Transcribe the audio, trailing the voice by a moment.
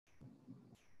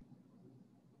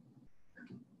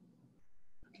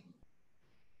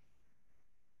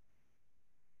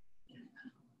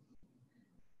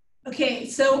Okay,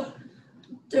 so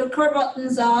the record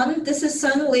button's on. This is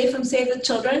Sung Lee from Save the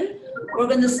Children. We're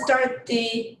going to start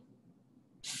the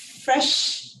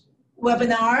FRESH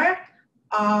webinar.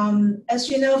 As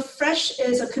you know, FRESH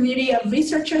is a community of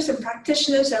researchers and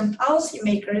practitioners and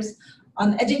policymakers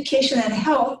on education and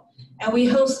health, and we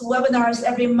host webinars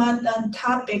every month on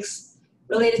topics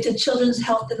related to children's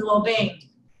health and well-being.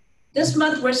 This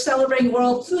month, we're celebrating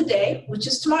World Food Day, which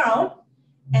is tomorrow,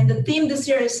 and the theme this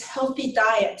year is healthy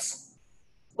diets.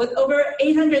 With over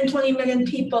 820 million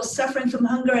people suffering from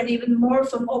hunger and even more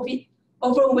from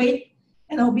overweight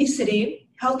and obesity,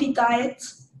 healthy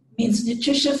diets means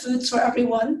nutritious foods for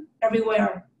everyone,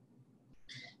 everywhere.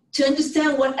 To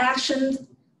understand what actions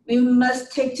we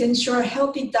must take to ensure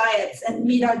healthy diets and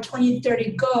meet our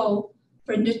 2030 goal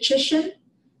for nutrition,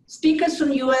 speakers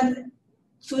from UN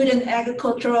Food and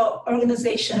Agricultural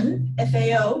Organization,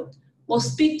 FAO, will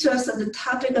speak to us on the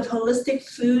topic of holistic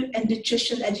food and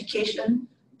nutrition education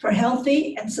for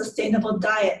healthy and sustainable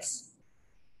diets.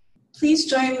 Please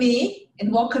join me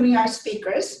in welcoming our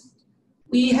speakers.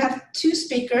 We have two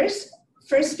speakers.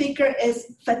 First speaker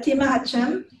is Fatima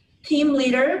Hachem, Team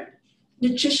Leader,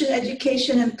 Nutrition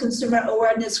Education and Consumer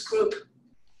Awareness Group,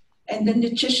 and the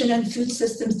Nutrition and Food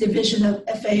Systems Division of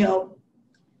FAO.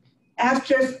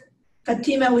 After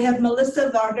Fatima, we have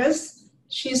Melissa Vargas.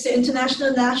 She's the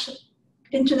International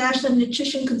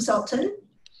Nutrition Consultant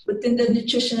within the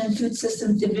Nutrition and Food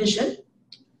Systems Division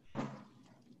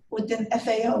within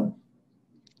FAO.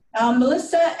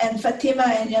 Melissa and Fatima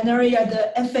and Yanuri are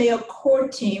the FAO core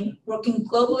team working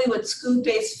globally with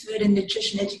school-based food and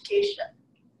nutrition education.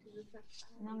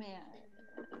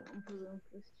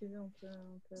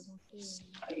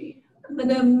 Sorry, I'm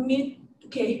gonna mute.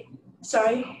 Okay,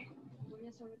 sorry.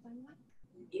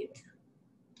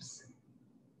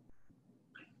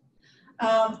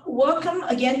 Welcome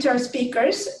again to our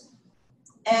speakers,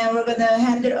 and we're going to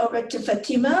hand it over to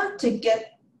Fatima to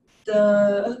get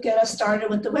us started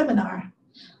with the webinar.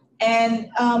 And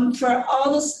for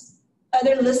all those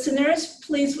other listeners,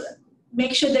 please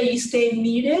make sure that you stay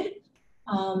muted,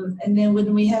 and then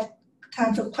when we have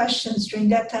time for questions, during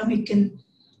that time we can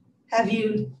have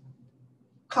you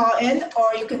call in,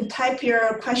 or you can type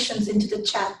your questions into the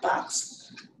chat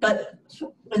box. But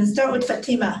we're going to start with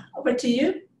Fatima. Over to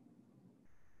you.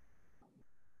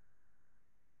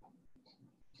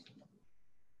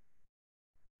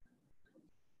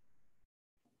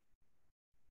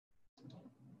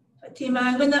 Fatima,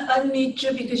 I'm going to unmute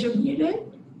you because you're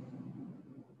muted.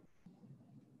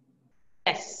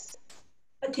 Yes.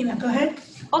 Fatima, go ahead.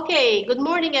 Okay, good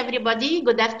morning, everybody.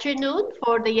 Good afternoon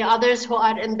for the others who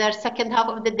are in their second half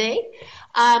of the day.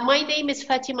 My name is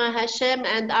Fatima Hashem,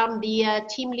 and I'm the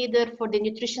team leader for the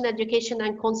Nutrition Education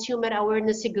and Consumer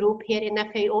Awareness Group here in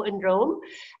FAO in Rome.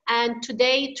 And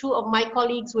today, two of my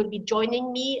colleagues will be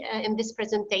joining me in this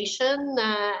presentation.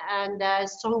 And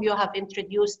some of you have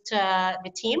introduced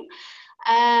the team.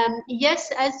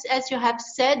 Yes, as you have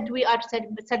said, we are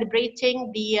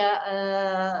celebrating the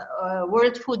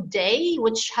World Food Day,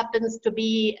 which happens to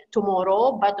be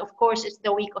tomorrow, but of course it's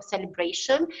the week of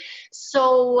celebration.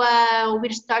 So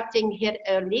we're starting here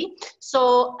early.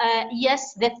 So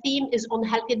yes, the theme is on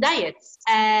healthy diets,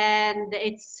 and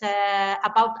it's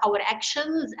about our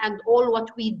actions and all what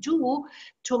we do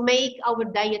to make our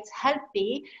diets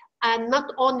healthy. And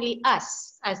not only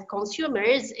us as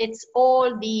consumers, it's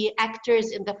all the actors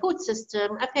in the food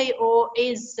system. FAO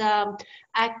is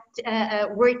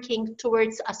working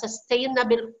towards a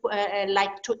sustainable,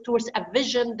 towards a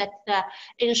vision that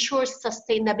ensures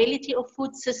sustainability of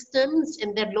food systems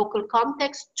in their local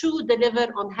context to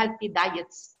deliver on healthy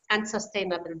diets and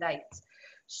sustainable diets.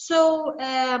 So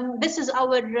this is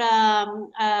our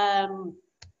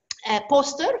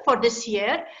poster for this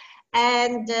year.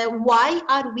 And why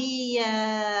are we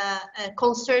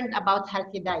concerned about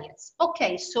healthy diets?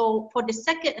 Okay, so for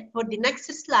the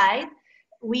next slide,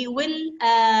 we will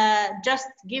just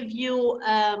give you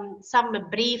some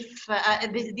brief,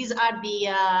 these are the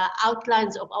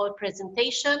outlines of our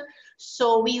presentation.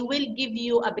 So we will give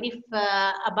you a brief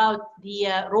about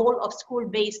the role of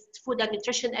school-based food and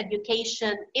nutrition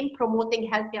education in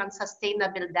promoting healthy and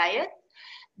sustainable diet.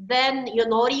 Then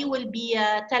Yonori will be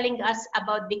telling us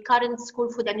about the current school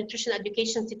food and nutrition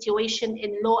education situation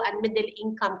in low and middle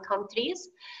income countries.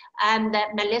 And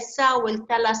Melissa will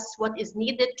tell us what is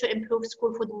needed to improve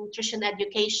school food and nutrition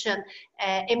education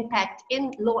impact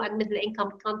in low and middle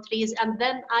income countries. And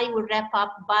then I will wrap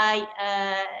up by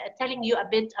telling you a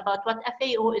bit about what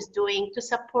FAO is doing to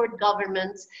support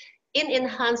governments in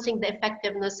enhancing the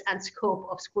effectiveness and scope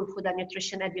of school food and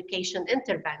nutrition education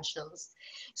interventions.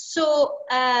 So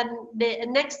the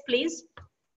next, please.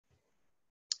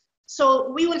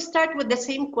 So we will start with the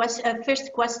same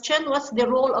first question. What's the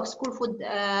role of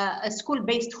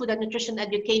school-based food and nutrition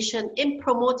education in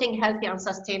promoting healthy and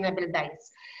sustainable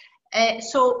diets?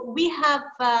 So we have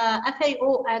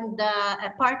FAO and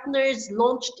partners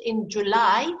launched in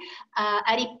July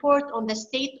a report on the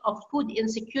state of food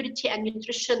insecurity and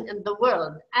nutrition in the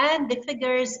world. And the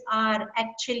figures are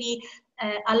actually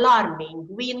alarming.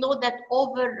 We know that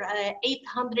over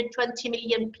 820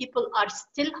 million people are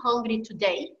still hungry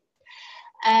today.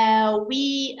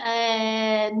 We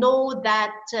know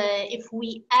that if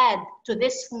we add to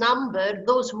this number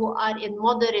those who are in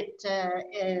moderate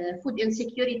food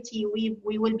insecurity, we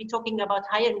will be talking about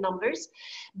higher numbers.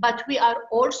 But we are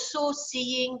also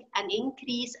seeing an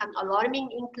increase, an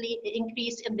alarming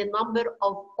increase in the number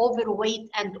of overweight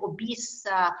and obese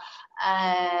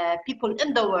people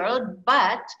in the world.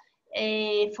 But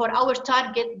for our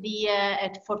target,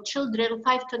 for children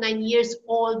 5 to 9 years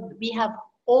old, we have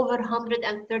over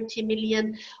 130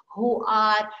 million who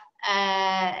are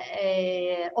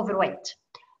overweight,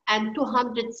 and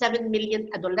 207 million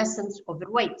adolescents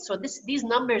overweight. So these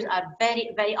numbers are very,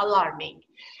 very alarming.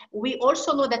 We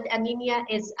also know that anemia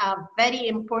is a very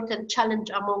important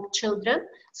challenge among children,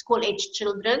 school-age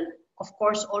children. Of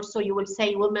course, also you will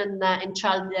say women in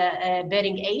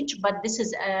childbearing age, but this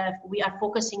is, we are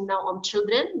focusing now on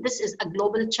children. This is a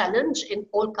global challenge in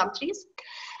all countries.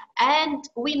 And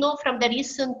we know from the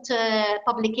recent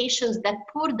publications that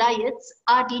poor diets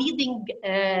are leading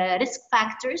risk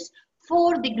factors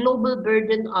for the global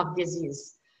burden of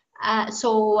disease. I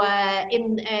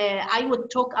would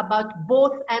talk about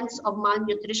both ends of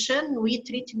malnutrition. We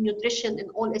treat nutrition in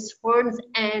all its forms,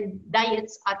 and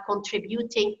diets are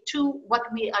contributing to what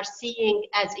we are seeing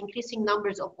as increasing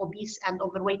numbers of obese and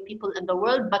overweight people in the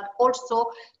world, but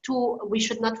also we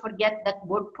should not forget that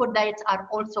poor diets are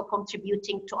also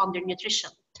contributing to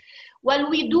undernutrition. Well,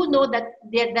 we do know that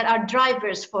there are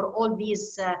drivers for all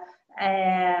these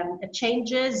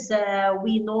changes.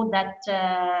 We know that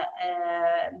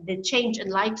the change in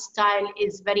lifestyle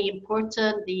is very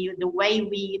important. The way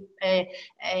we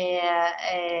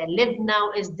live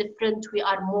now is different. We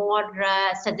are more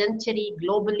sedentary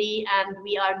globally, and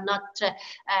we are not,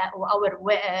 our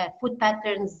food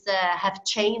patterns have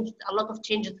changed. A lot of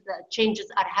changes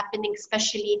are happening,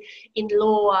 especially in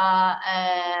low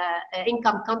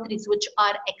income countries, which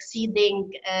are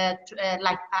exceeding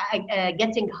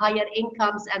getting higher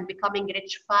incomes and becoming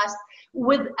rich fast,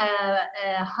 with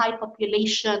high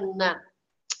population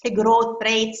growth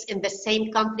rates in the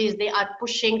same countries. They are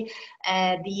pushing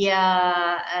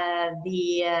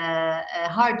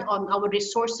hard on our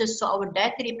resources, so our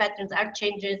dietary patterns are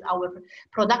changing, our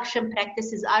production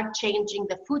practices are changing.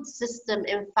 The food system,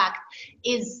 in fact,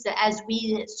 is, as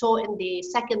we saw in the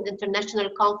second international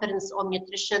conference on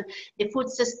nutrition, the food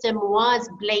system was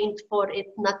blamed for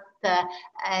it not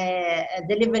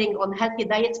delivering on healthy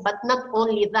diets. But not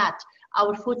only that,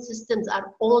 our food systems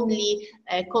are only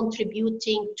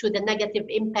contributing to the negative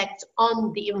impacts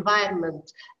on the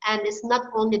environment. And it's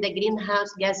not only the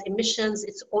greenhouse gas emissions,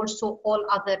 it's also all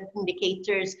other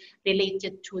indicators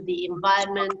related to the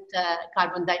environment,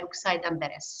 carbon dioxide and the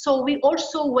rest. So we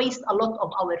also waste a lot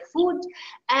of our food,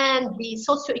 and the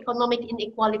socioeconomic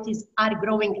inequalities are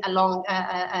growing along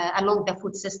the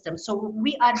food system. So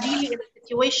we are really in a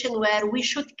situation where we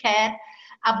should care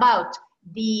about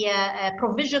the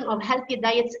provision of healthy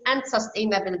diets and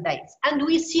sustainable diets. And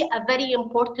we see a very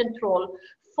important role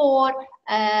for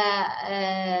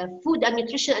food and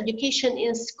nutrition education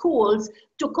in schools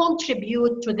to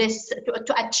contribute to this,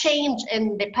 to a change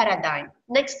in the paradigm.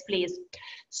 Next, please.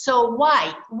 So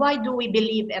why do we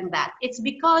believe in that? It's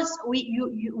because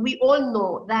we all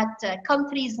know that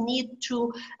countries need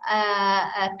to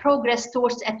progress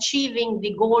towards achieving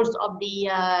the goals of the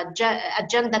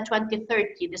Agenda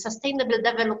 2030, the Sustainable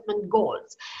Development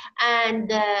Goals. And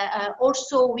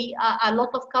also a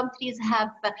lot of countries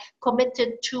have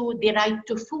committed to the right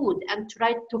to food, and to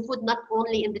right to food not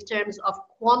only in the terms of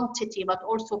quantity but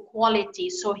also quality.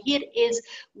 So here is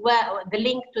where the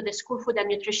link to the school food and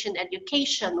nutrition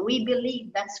education. We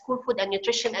believe that school food and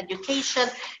nutrition education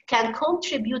can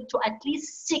contribute to at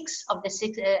least 6 of the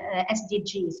 6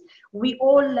 SDGs. We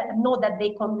all know that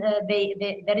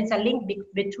there is a link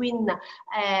between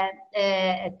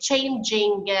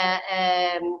changing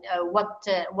what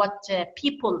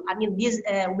people, I mean,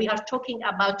 we are talking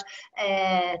about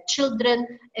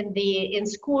children in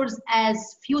schools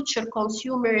as future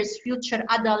consumers, future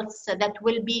adults that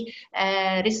will be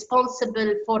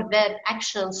responsible for their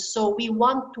actions. So we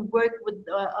want to work with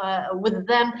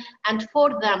them and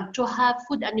for them to have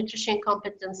food and nutrition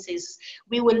competencies.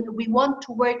 We want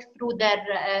to work through their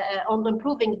on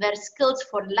improving their skills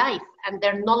for life. and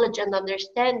their knowledge and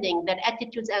understanding, their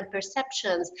attitudes and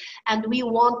perceptions, and we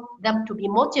want them to be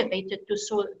motivated to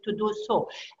do so.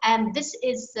 And this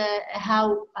is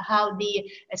how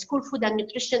the school food and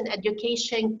nutrition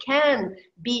education can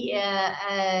be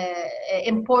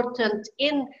important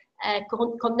in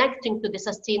connecting to the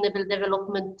sustainable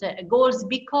development goals,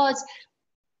 because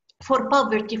for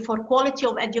poverty, for quality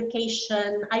of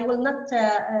education, I will not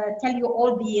tell you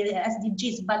all the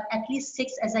SDGs, but at least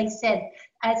 6, as I said,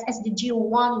 as SDG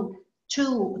 1,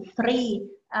 2, 3,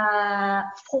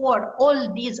 4,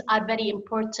 all these are very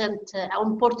important,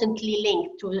 importantly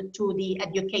linked to the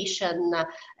education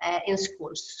in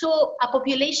schools. So a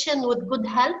population with good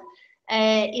health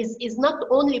is not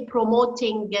only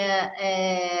promoting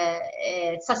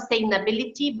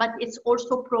sustainability, but it's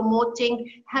also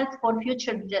promoting health for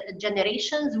future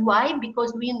generations. Why?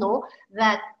 Because we know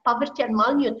that poverty and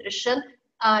malnutrition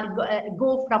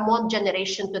go from one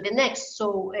generation to the next.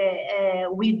 So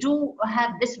we do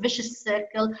have this vicious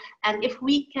circle, and if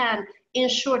we can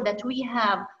ensure that we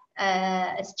have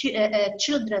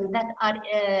children that are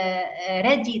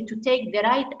ready to take the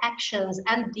right actions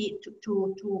and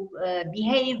to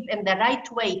behave in the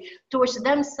right way towards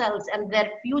themselves and their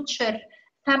future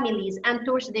families and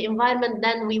towards the environment,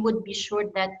 then we would be sure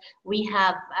that we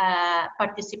have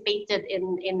participated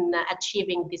in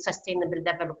achieving the sustainable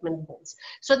development goals.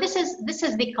 So this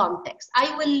is the context.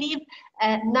 I will leave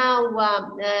now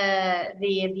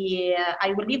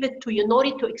I will leave it to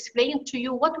Yunori to explain to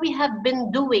you what we have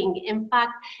been doing, in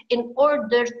fact, in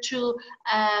order to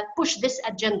push this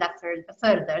agenda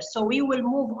further. So we will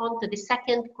move on to the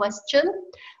second question.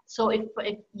 So if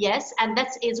yes, and that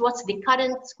is what's the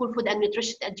current school food and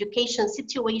nutrition education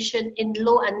situation in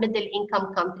low and middle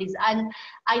income countries. And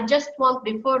I just want,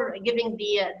 before giving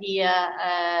the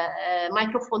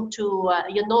microphone to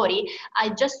Yunori, I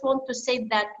just want to say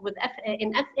that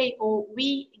in FAO,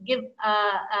 we give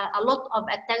a lot of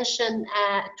attention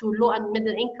to low and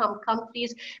middle income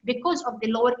countries because of the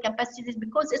lower capacities,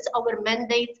 because it's our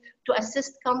mandate to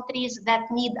assist countries that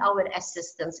need our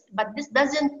assistance. But this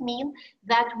doesn't mean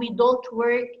that we don't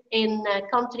work in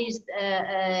countries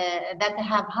that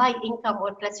have high income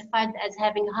or classified as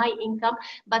having high income,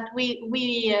 but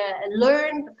we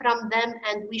learn from them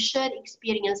and we share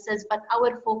experiences. But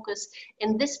our focus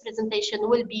in this presentation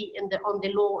will be on the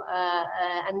low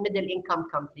and middle income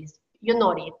countries.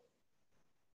 Yunori.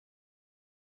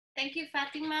 Thank you,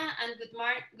 Fatima, and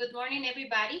good morning,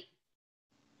 everybody.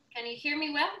 Can you hear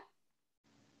me well?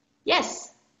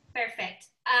 Yes. Perfect.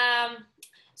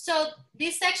 So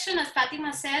this section, as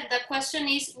Fatima said, the question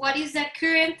is, what is the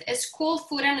current school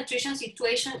food and nutrition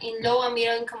situation in low and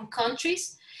middle income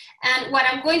countries? And what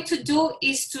I'm going to do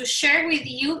is to share with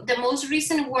you the most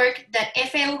recent work that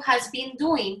FAO has been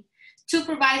doing to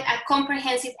provide a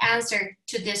comprehensive answer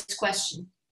to this question.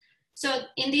 So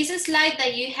in this slide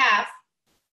that you have,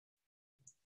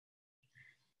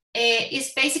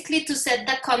 is basically to set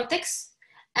the context.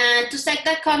 And to set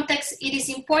that context, it is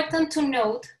important to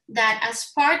note that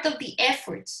as part of the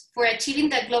efforts for achieving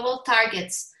the global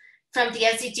targets from the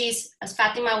SDGs, as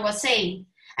Fatima was saying,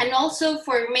 and also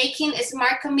for making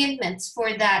smart commitments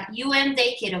for the UN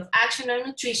Decade of Action on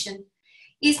Nutrition,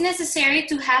 it's necessary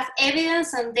to have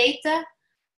evidence and data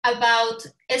about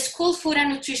school food and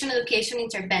nutrition education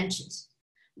interventions.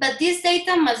 But this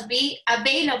data must be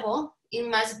available, it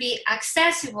must be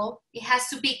accessible, it has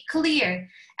to be clear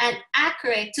and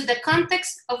accurate to the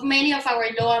context of many of our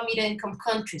low and middle income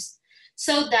countries,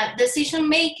 so that decision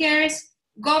makers,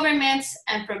 governments,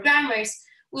 and programmers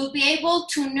will be able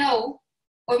to know,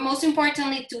 or most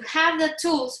importantly, to have the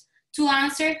tools to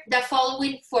answer the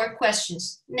following 4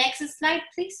 questions. Next slide,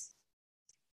 please.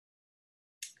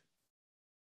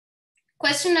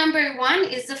 Question number 1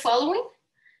 is the following: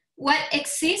 what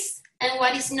exists and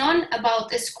what is known about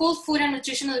the school food and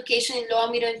nutrition education in low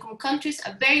and middle income countries?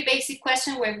 A very basic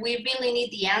question where we really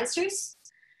need the answers.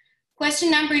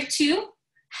 Question number 2,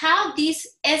 how these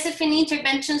SFNE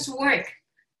interventions work.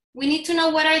 We need to know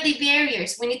what are the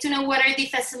barriers. We need to know what are the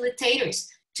facilitators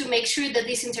to make sure that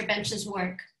these interventions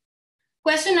work.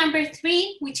 Question number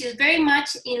 3, which is very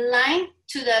much in line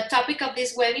to the topic of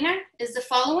this webinar, is the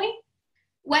following: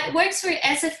 what works for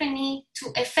SFNE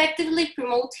to effectively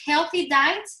promote healthy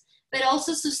diets, but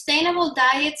also sustainable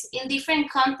diets in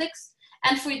different contexts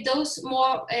and for those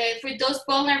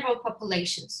vulnerable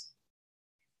populations.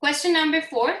 Question number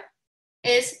 4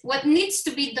 is what needs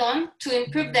to be done to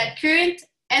improve the current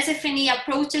SFNE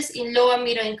approaches in low and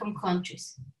middle income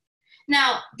countries.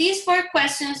 Now, these 4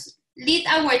 questions lead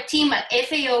our team at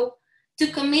FAO to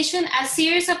commission a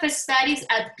series of studies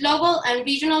at global and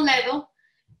regional level,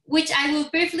 which I will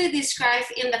briefly describe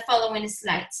in the following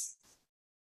slides.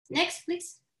 Next,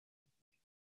 please.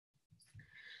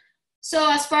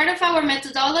 So as part of our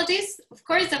methodologies, of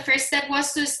course, the first step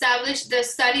was to establish the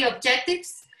study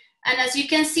objectives. And as you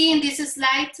can see in this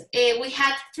slide, we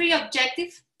had 3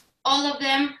 objectives, all of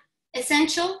them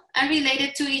essential and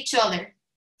related to each other.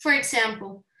 For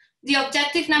example, the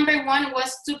objective number 1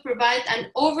 was to provide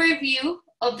an overview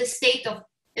of the state of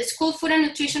school food and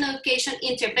nutrition education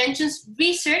interventions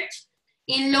research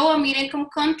in low and middle income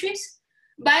countries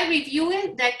by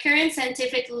reviewing the current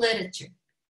scientific literature.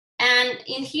 And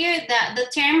in here, the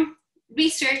term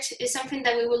research is something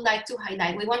that we would like to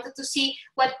highlight. We wanted to see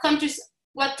what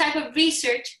type of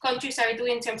research countries are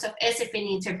doing in terms of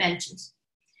SFNE interventions.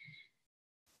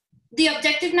 The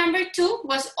objective number 2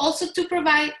 was also to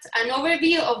provide an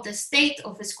overview of the state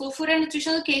of school food and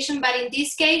nutrition education, but in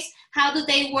this case, how do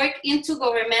they work into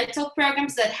governmental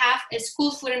programs that have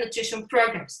school food and nutrition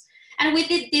programs? And we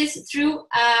did this through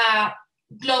a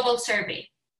global survey.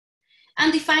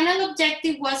 And the final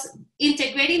objective was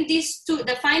integrating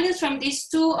the findings from these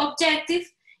 2 objectives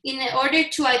in order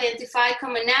to identify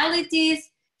commonalities,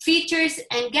 features,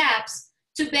 and gaps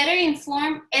to better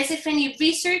inform SFNE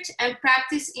research and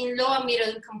practice in low and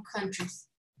middle income countries.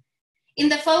 In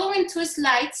the following 2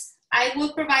 slides, I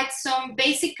will provide some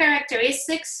basic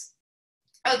characteristics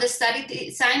of the study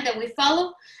design that we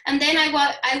follow, and then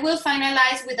I will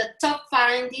finalize with the top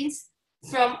findings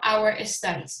from our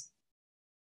studies.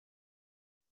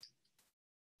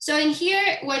 So in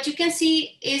here, what you can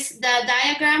see is the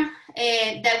diagram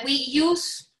that we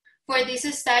use for this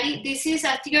study. This is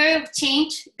a theory of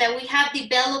change that we have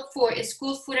developed for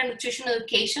school food and nutrition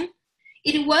education.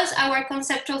 It was our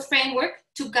conceptual framework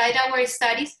to guide our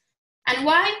studies. And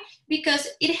why? Because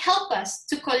it helped us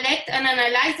to collect and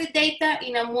analyze the data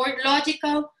in a more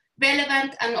logical,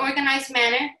 relevant, and organized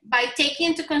manner by taking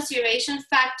into consideration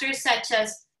factors such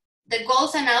as the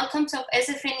goals and outcomes of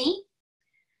SFNE,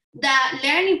 the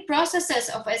learning processes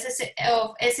of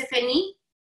SFNE,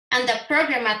 and the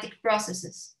programmatic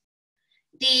processes,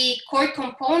 the core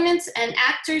components and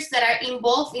actors that are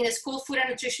involved in school food and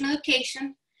nutrition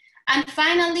education, and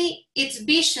finally, its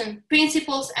vision,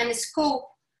 principles, and scope,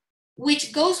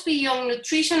 which goes beyond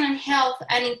nutrition and health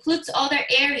and includes other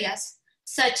areas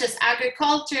such as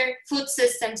agriculture, food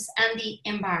systems, and the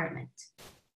environment.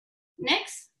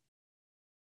 Next.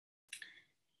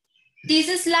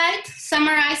 This slide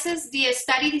summarizes the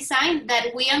study design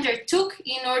that we undertook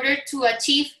in order to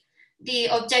achieve the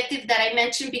objective that I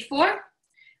mentioned before,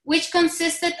 which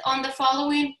consisted on the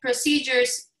following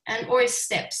procedures or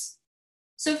steps.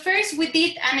 So first, we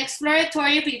did an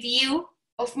exploratory review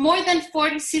of more than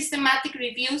 40 systematic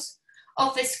reviews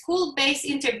of school-based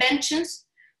interventions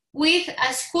with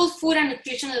a school food and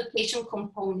nutrition education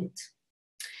component.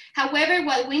 However,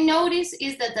 what we noticed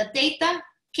is that the data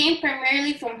came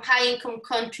primarily from high-income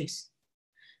countries.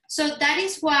 So that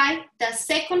is why the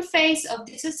second phase of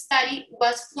this study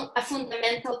was a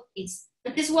fundamental piece.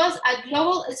 This was a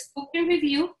global scoping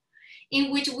review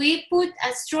in which we put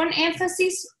a strong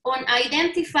emphasis on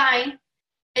identifying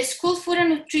school food and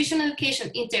nutrition education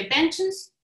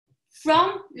interventions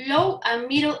from low and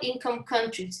middle income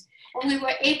countries. And we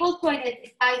were able to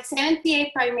identify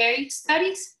 78 primary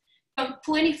studies from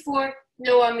 24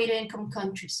 low and middle income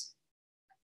countries.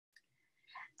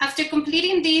 After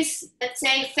completing this, let's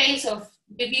say, phase of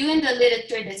reviewing the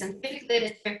literature, the scientific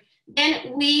literature,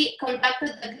 then we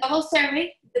conducted a global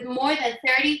survey with more than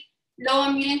 30 low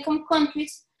and middle income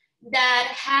countries that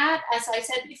had, as I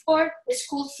said before, a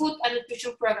school food and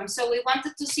nutrition program. So we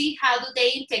wanted to see how do they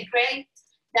integrate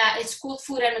the school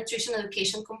food and nutrition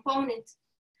education component.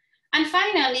 And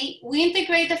finally, we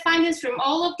integrate the findings from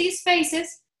all of these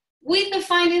phases with the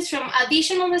findings from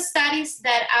additional studies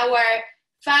that our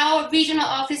FAO regional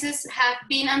offices have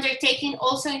been undertaking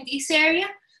also in this area.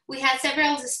 We had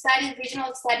several studies,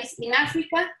 regional studies in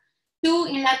Africa, 2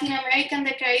 in Latin America and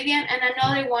the Caribbean, and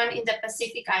another one in the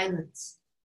Pacific Islands.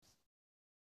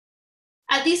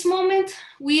 At this moment,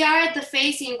 we are at the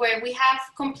phase in where we have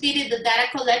completed the data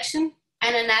collection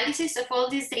and analysis of all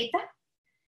this data.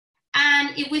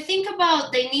 And if we think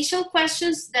about the initial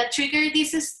questions that triggered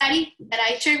this study that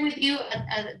I shared with you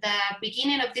at the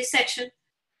beginning of this section,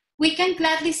 we can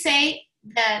gladly say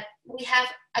that we have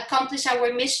accomplished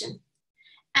our mission.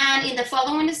 And in the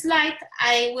following slide,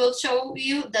 I will show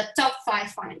you the top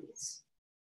 5 findings.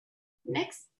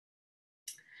 Next.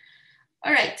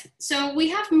 All right, so we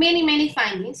have many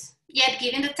findings, yet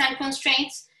given the time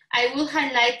constraints, I will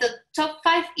highlight the top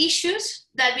 5 issues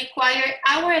that require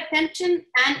our attention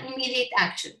and immediate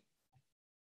action.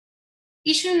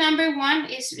 Issue number 1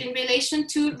 is in relation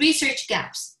to research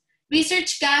gaps.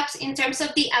 Research gaps in terms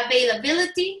of the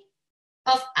availability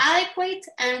of adequate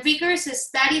and rigorous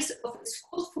studies of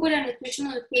school food and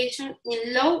nutritional education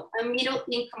in low and middle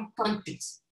income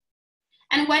countries.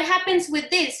 And what happens with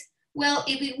this? Well,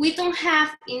 if we don't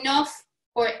have enough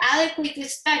or adequate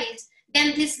studies,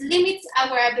 then this limits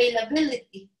our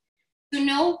availability to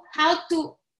know how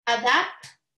to adapt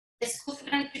the school food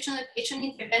and nutritional education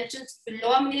interventions to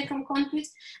low and middle income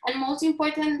countries, and most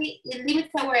importantly, it limits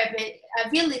our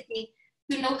ability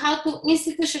to know how to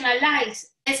institutionalize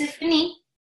SFNE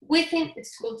within the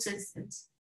school systems.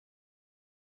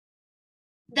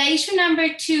 The issue number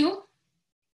 2,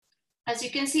 as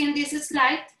you can see in this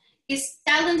slide, is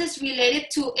challenges related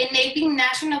to enabling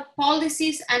national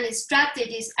policies and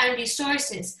strategies and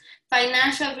resources,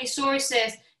 financial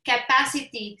resources,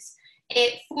 capacities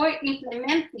for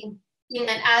implementing in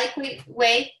an adequate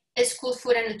way school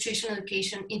food and nutritional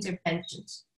education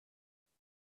interventions.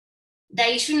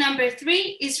 The issue number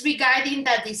 3 is regarding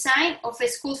the design of a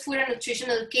school food and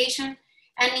nutritional education.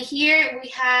 And here we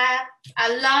have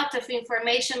a lot of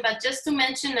information, but just to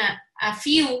mention a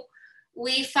few,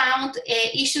 we found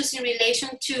issues in relation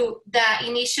to the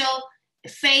initial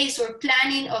phase or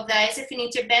planning of the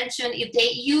SFNE intervention, if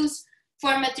they use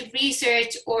formative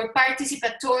research or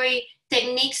participatory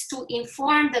techniques to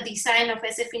inform the design of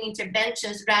SFNE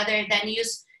interventions rather than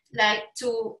use like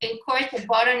to encourage a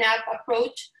bottom-up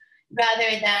approach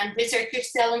rather than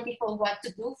researchers telling people what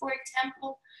to do, for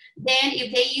example. Then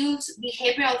if they use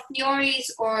behavioral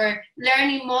theories or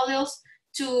learning models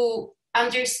to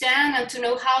understand and to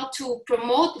know how to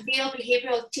promote real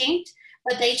behavioral change,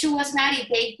 but the issue was not if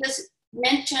they just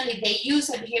mentioned if they use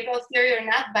a behavioral theory or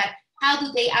not, but how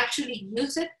do they actually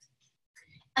use it?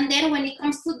 And then when it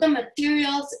comes to the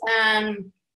materials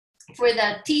for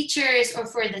the teachers or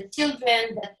for the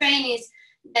children, the trainees,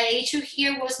 the issue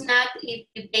here was not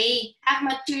if they have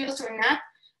materials or not.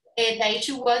 The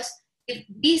issue was if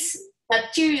these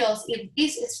materials, if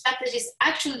these strategies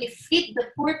actually fit the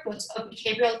purpose of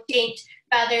behavioral change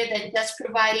rather than just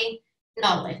providing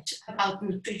knowledge about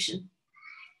nutrition.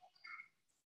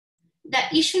 The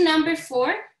issue number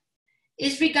 4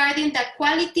 is regarding the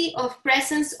quality of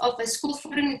presence of a school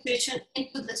food and nutrition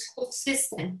into the school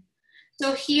system.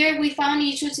 So here we found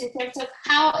issues in terms of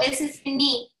how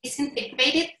SFNE is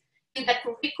integrated in the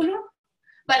curriculum,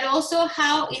 but also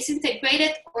how it's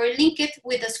integrated or linked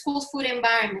with the school food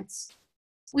environments.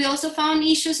 We also found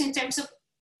issues in terms of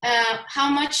how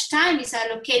much time is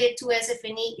allocated to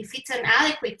SFNE, if it's an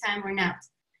adequate time or not.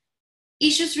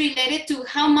 Issues related to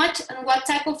how much and what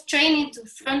type of training do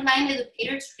frontline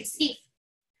educators receive.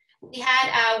 We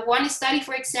had one study,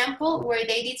 for example, where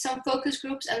they did some focus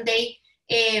groups and they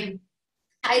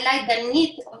highlight the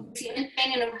need of receiving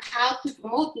training on how to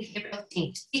promote behavioral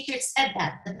change. Teachers said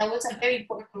that was a very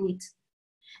important need.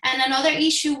 And another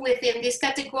issue within this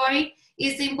category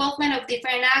is the involvement of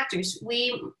different actors.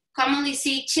 We commonly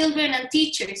see children and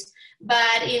teachers,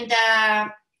 but in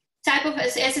the type of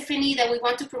SFNE that we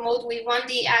want to promote, we want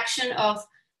the action of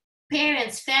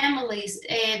parents, families,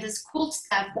 the school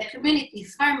staff, the community,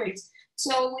 farmers.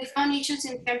 So we found issues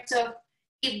in terms of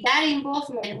if that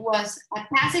involvement was a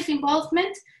passive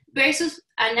involvement versus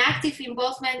an active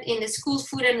involvement in the school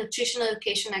food and nutritional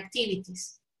education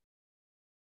activities.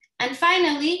 And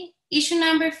finally, issue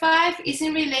number 5 is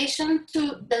in relation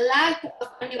to the lack of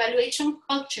an evaluation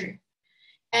culture.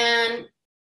 And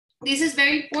this is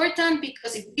very important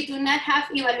because if we do not have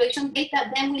evaluation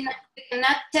data, then we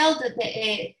cannot tell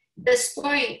the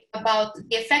story about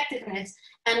the effectiveness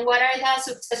and what are the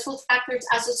successful factors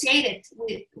associated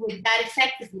with that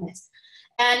effectiveness.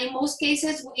 And in most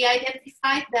cases, we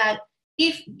identified that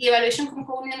if the evaluation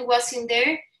component was in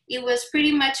there, it was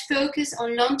pretty much focused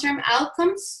on long-term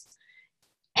outcomes,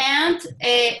 and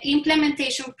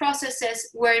implementation processes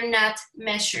were not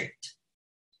measured.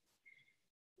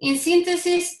 In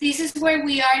synthesis, this is where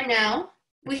we are now.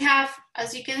 We have,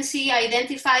 as you can see,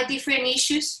 identified different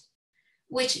issues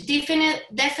which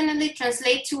definitely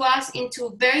translate to us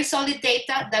into very solid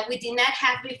data that we did not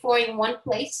have before in one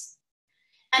place.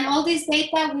 And all this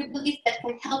data, we believe that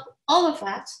can help all of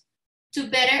us to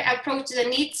better approach the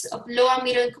needs of low and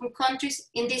middle income countries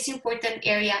in this important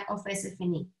area of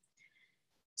SFNE.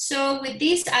 So with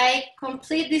this, I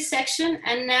complete this section,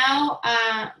 and now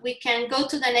we can go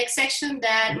to the next section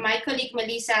that my colleague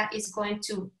Melissa is going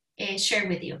to share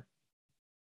with you.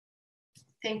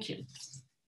 Thank you.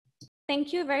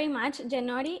 Thank you very much,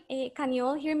 Jenori. Can you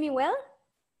all hear me well?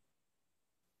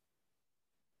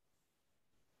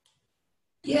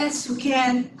 Yes, we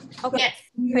can. Okay,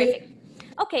 perfect.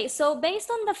 Okay, so based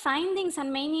on the findings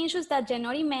and main issues that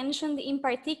Genori mentioned, in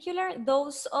particular,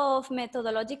 those of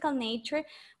methodological nature,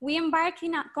 we embarked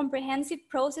in a comprehensive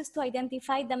process to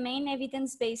identify the main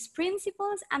evidence-based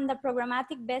principles and the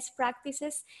programmatic best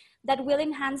practices that will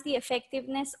enhance the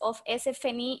effectiveness of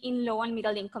SFNE in low and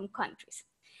middle income countries.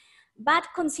 But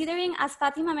considering, as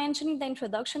Fatima mentioned in the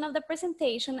introduction of the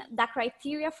presentation, the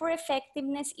criteria for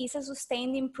effectiveness is a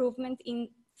sustained improvement in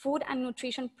food and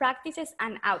nutrition practices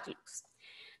and outlooks.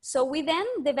 So we then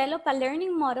develop a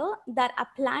learning model that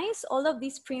applies all of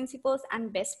these principles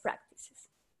and best practices.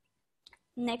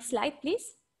 Next slide,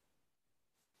 please.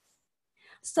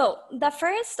 So the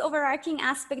first overarching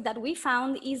aspect that we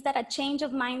found is that a change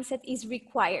of mindset is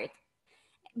required,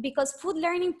 because food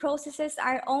learning processes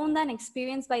are owned and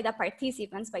experienced by the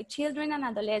participants, by children and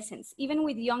adolescents, even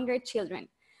with younger children,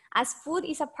 as food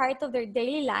is a part of their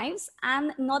daily lives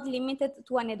and not limited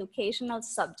to an educational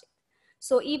subject.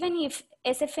 So even if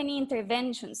SFNE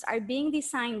interventions are being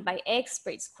designed by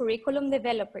experts, curriculum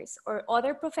developers, or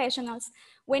other professionals,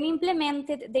 when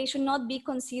implemented, they should not be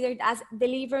considered as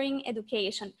delivering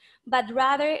education, but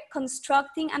rather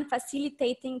constructing and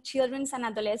facilitating children's and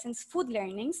adolescents' food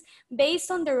learnings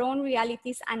based on their own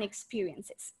realities and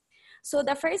experiences. So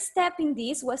the first step in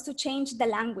this was to change the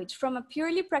language from a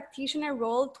purely practitioner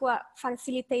role to a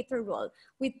facilitator role,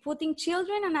 with putting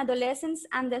children and adolescents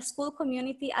and the school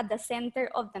community at the center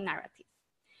of the narrative.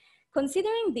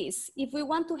 Considering this, if we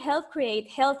want to help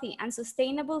create healthy and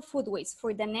sustainable foodways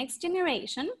for the next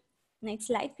generation, next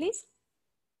slide, please.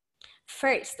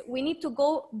 First, we need to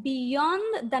go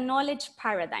beyond the knowledge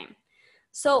paradigm.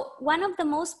 So one of the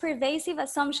most pervasive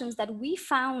assumptions that we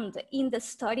found in the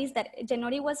studies that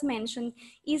Genori was mentioned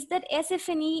is that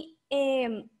SFNE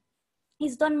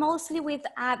is done mostly with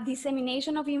a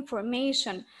dissemination of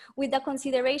information, with the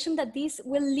consideration that this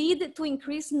will lead to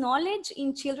increased knowledge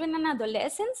in children and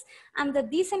adolescents, and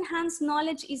that this enhanced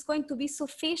knowledge is going to be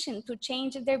sufficient to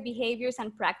change their behaviors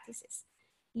and practices.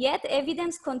 Yet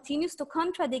evidence continues to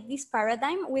contradict this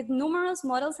paradigm, with numerous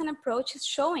models and approaches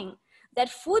showing that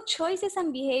food choices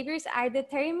and behaviors are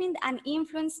determined and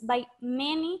influenced by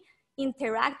many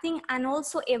interacting and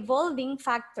also evolving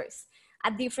factors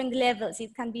at different levels.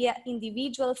 It can be at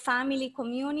individual, family,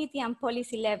 community, and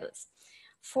policy levels.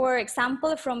 For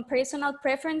example, from personal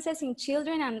preferences in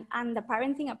children and the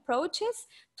parenting approaches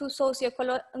to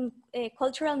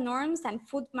socio-cultural norms and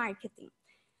food marketing.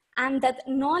 And that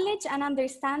knowledge and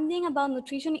understanding about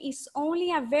nutrition is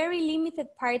only a very limited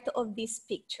part of this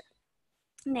picture.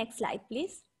 Next slide,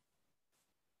 please.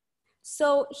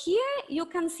 So here you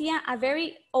can see a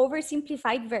very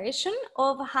oversimplified version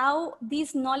of how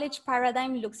this knowledge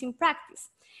paradigm looks in practice.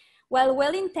 While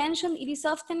well-intentioned, it is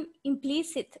often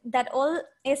implicit that all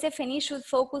SFNE should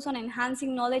focus on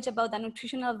enhancing knowledge about the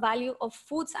nutritional value of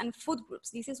foods and food groups.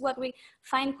 This is what we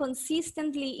find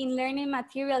consistently in learning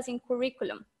materials in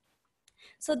curriculum.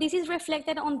 So this is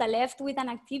reflected on the left with an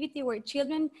activity where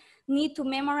children need to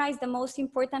memorize the most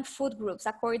important food groups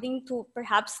according to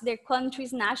perhaps their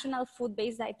country's national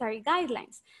food-based dietary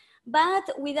guidelines, but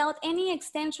without any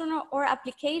extension or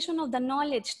application of the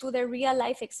knowledge to their real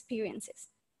life experiences.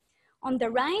 On the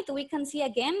right, we can see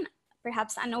again,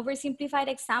 perhaps an oversimplified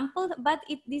example, but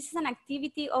this is an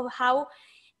activity of how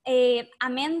a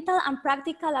mental and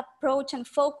practical approach and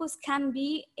focus can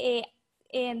be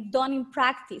done in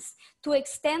practice to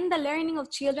extend the learning of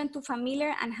children to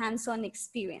familiar and hands-on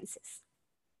experiences.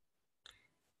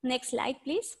 Next slide,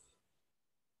 please.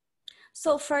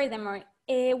 So furthermore,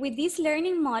 with this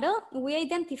learning model, we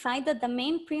identified that the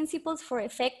main principles for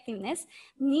effectiveness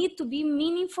need to be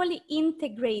meaningfully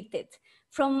integrated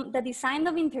from the design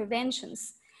of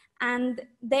interventions. And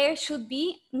there should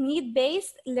be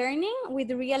need-based learning with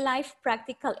real-life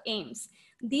practical aims.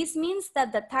 This means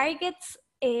that the targets,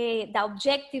 the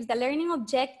objectives, the learning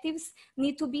objectives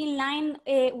need to be in line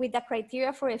with the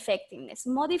criteria for effectiveness,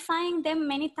 modifying them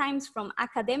many times from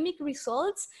academic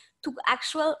results to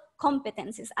actual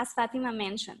competencies, as Fatima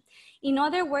mentioned. In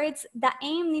other words, the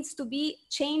aim needs to be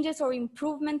changes or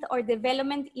improvement or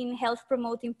development in health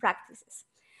promoting practices.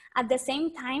 At the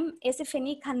same time,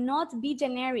 SFNE cannot be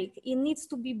generic. It needs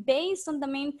to be based on the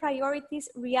main priorities,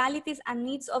 realities, and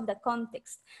needs of the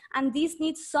context. And this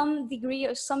needs some degree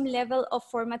or some level of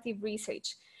formative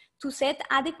research to set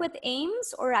adequate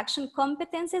aims or action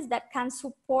competences that can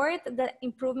support the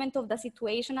improvement of the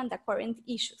situation and the current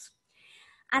issues.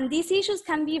 And these issues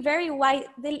can be very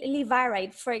widely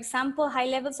varied. For example, high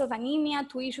levels of anemia,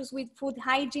 to issues with food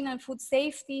hygiene and food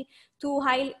safety, to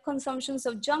high consumptions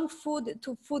of junk food,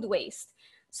 to food waste.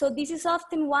 So this is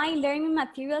often why learning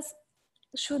materials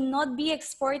should not be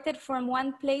exported from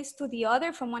one place to the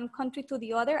other, from one country to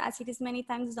the other, as it is many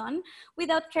times done,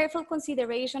 without careful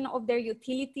consideration of their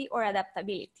utility or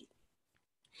adaptability.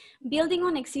 Building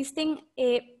on existing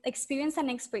experience and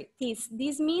expertise.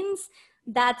 This means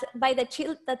that by the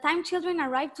time children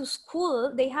arrive to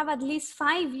school, they have at least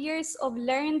 5 years of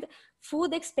learned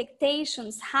food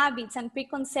expectations, habits, and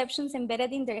preconceptions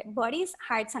embedded in their bodies,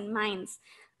 hearts, and minds.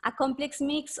 A complex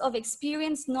mix of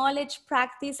experience, knowledge,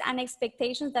 practice, and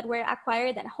expectations that were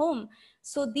acquired at home.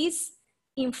 So this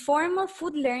informal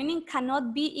food learning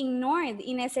cannot be ignored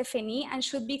in SFNE and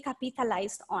should be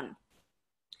capitalized on.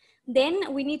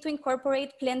 Then we need to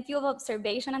incorporate plenty of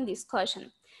observation and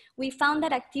discussion. We found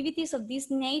that activities of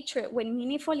this nature, when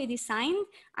meaningfully designed,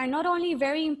 are not only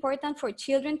very important for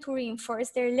children to reinforce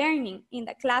their learning in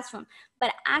the classroom,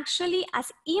 but actually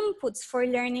as inputs for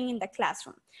learning in the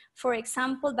classroom. For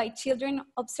example, by children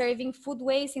observing food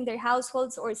waste in their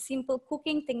households or simple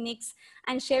cooking techniques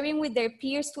and sharing with their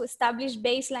peers to establish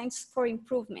baselines for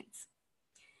improvements.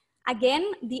 Again,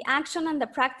 the action and the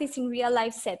practice in real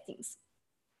life settings.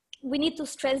 We need to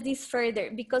stress this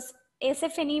further because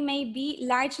SFNE may be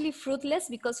largely fruitless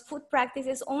because food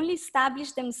practices only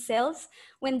establish themselves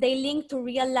when they link to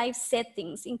real life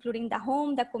settings, including the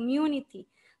home, the community.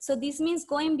 So this means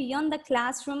going beyond the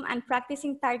classroom and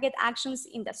practicing target actions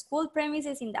in the school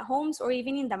premises, in the homes, or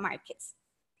even in the markets.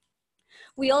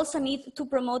 We also need to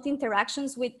promote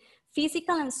interactions with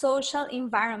physical and social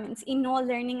environments in all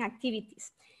learning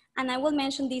activities. And I will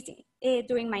mention this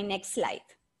during my next slide.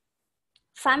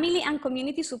 Family and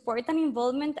community support and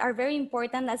involvement are very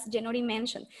important, as Jenori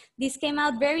mentioned. This came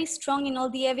out very strong in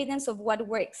all the evidence of what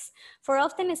works. For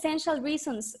often essential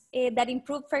reasons that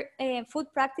improved food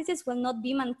practices will not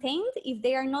be maintained if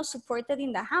they are not supported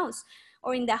in the house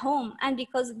or in the home, and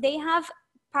because they have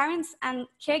parents and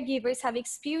caregivers have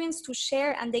experience to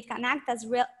share and they can act as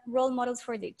role models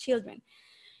for their children.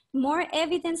 More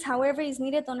evidence, however, is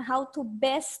needed on how to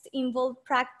best involve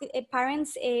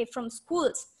parents from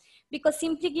schools, because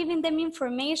simply giving them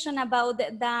information about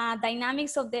the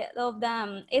dynamics of the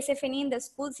SFNE in the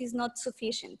schools is not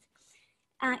sufficient.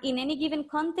 In any given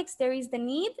context, there is the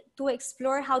need to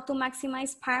explore how to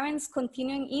maximize parents'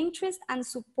 continuing interest and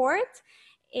support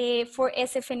for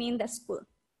SFNE in the school.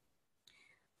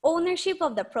 Ownership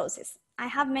of the process. I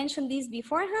have mentioned this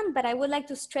beforehand, but I would like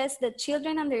to stress that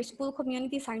children and their school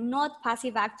communities are not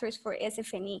passive actors for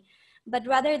SFNE, but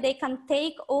rather they can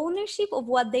take ownership of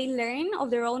what they learn of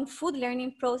their own food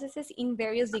learning processes in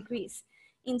various degrees.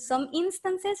 In some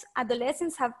instances,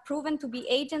 adolescents have proven to be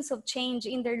agents of change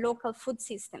in their local food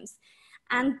systems,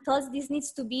 and thus this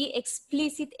needs to be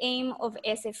explicit aim of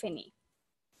SFNE.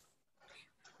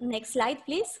 Next slide,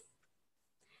 please.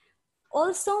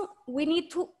 Also, we need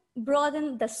to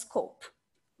broaden the scope,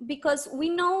 because we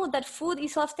know that food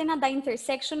is often at the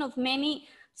intersection of many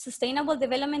sustainable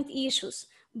development issues,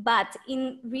 but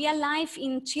in real life,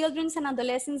 in children's and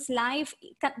adolescents' life,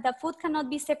 the food cannot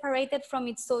be separated from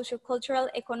its sociocultural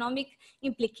economic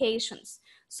implications.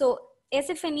 So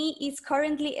SFNE is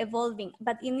currently evolving,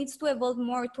 but it needs to evolve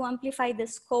more to amplify the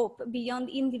scope beyond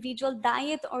individual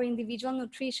diet or individual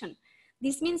nutrition.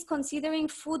 This means considering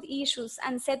food issues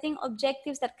and setting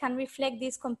objectives that can reflect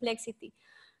this complexity.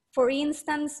 For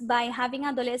instance, by having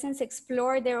adolescents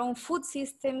explore their own food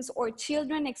systems or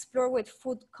children explore where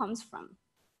food comes from.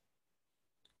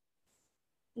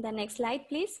 The next slide,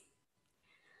 please.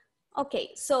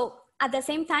 Okay, so at the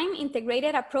same time,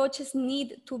 integrated approaches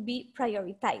need to be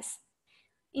prioritized.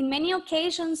 In many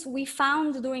occasions, we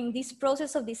found during this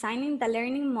process of designing the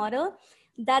learning model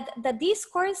that the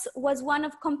discourse was one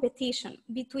of competition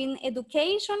between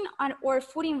education or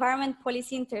food environment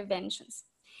policy interventions.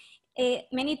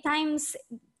 Many times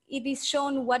it is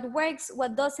shown what works,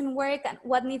 what doesn't work, and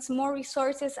what needs more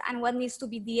resources and what needs to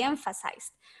be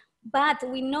de-emphasized. But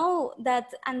we know that,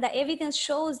 and the evidence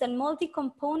shows that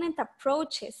multi-component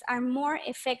approaches are more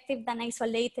effective than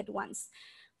isolated ones.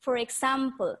 For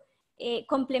example,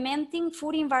 complementing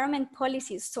food environment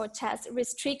policies such as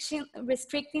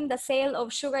restricting the sale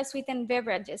of sugar-sweetened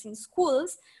beverages in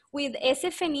schools with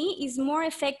SFNE is more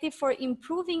effective for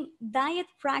improving diet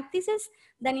practices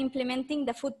than implementing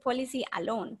the food policy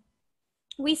alone.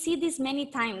 We see this many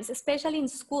times, especially in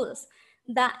schools.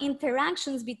 The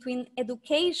interactions between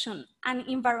education and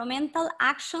environmental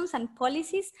actions and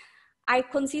policies are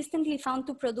consistently found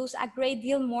to produce a great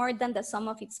deal more than the sum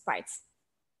of its parts.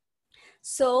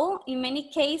 So in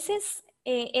many cases,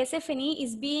 SFNE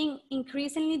is being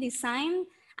increasingly designed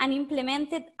and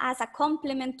implemented as a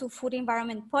complement to food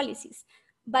environment policies,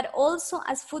 but also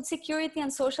as food security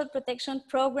and social protection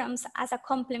programs as a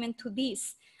complement to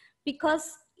these,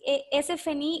 because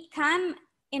SFNE can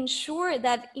ensure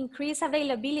that increased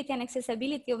availability and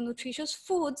accessibility of nutritious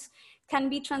foods can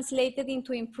be translated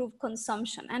into improved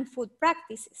consumption and food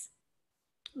practices.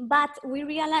 But we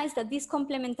realize that these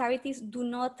complementarities do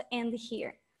not end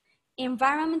here.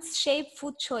 Environments shape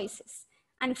food choices,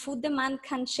 and food demand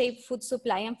can shape food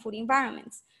supply and food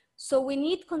environments. So we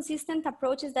need consistent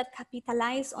approaches that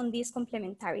capitalize on these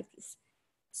complementarities.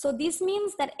 So this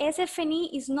means that SFNE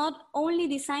is not only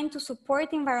designed to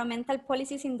support environmental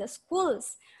policies in the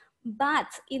schools, but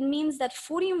it means that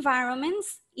food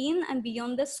environments in and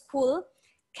beyond the school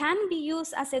can be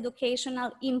used as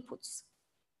educational inputs.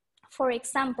 For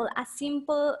example, a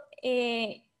simple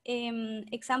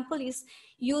example is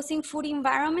using food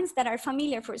environments that are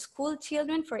familiar for school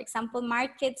children, for example,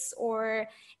 markets or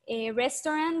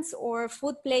restaurants or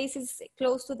food places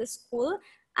close to the school,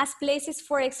 as places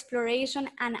for exploration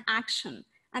and action,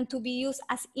 and to be used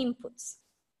as inputs.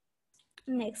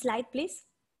 Next slide, please.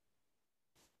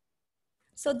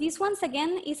 So this once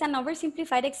again is an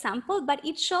oversimplified example, but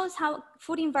it shows how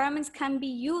food environments can be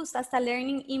used as a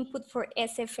learning input for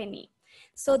SFNE.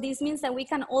 So this means that we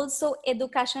can also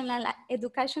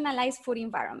educationalize food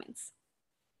environments.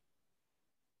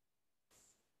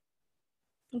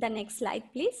 The next slide,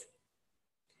 please.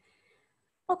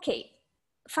 Okay,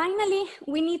 finally,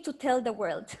 we need to tell the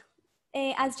world.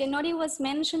 As Jenori was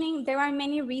mentioning, there are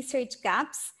many research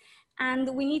gaps, and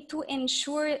we need to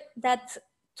ensure that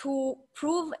to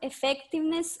prove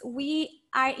effectiveness, we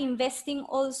are investing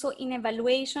also in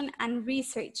evaluation and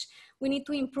research. We need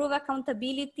to improve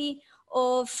accountability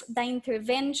of the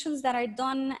interventions that are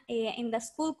done in the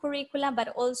school curricula, but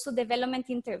also development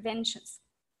interventions.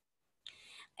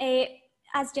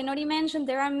 As Jenori mentioned,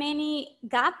 there are many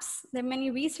gaps, there are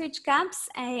many research gaps,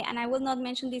 and I will not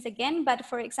mention this again, but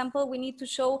for example, we need to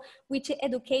show which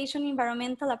education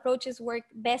environmental approaches work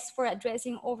best for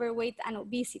addressing overweight and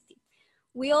obesity.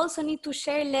 We also need to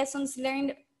share lessons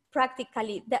learned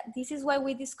practically. This is why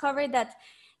we discovered that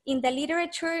in the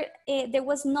literature, there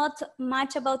was not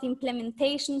much about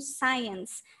implementation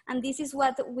science, and this is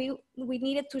what we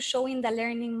needed to show in the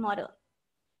learning model.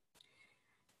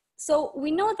 So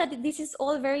we know that this is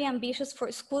all very ambitious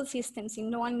for school systems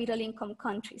in low and middle income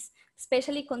countries,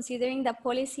 especially considering the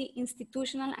policy,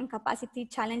 institutional, and capacity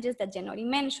challenges that Jenori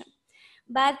mentioned.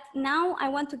 But now I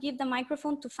want to give the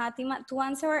microphone to Fatima to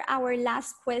answer our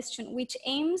last question, which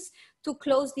aims to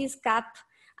close this gap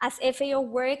as FAO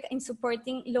work in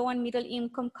supporting low and middle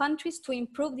income countries to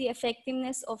improve the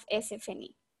effectiveness of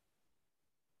SFNE.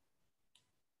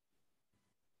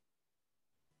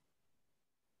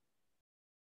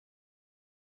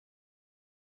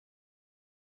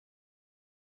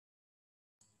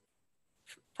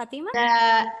 Fatima?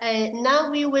 Now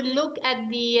we will look at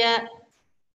the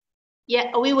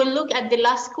we will look at the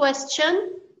last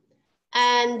question,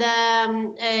 and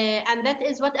that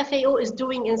is what FAO is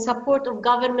doing in support of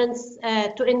governments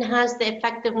to enhance the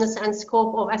effectiveness and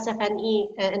scope of SFNE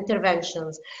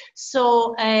interventions.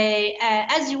 So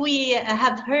as we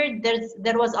have heard,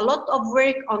 there was a lot of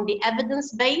work on the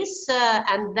evidence base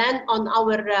and then on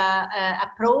our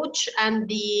approach and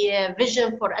the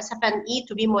vision for SFNE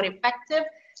to be more effective,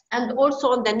 and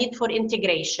also on the need for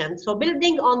integration. So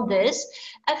building on this,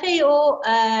 FAO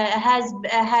has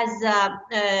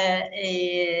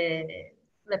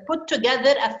put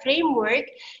together a framework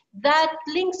that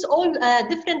links all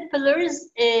different pillars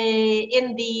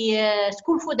in the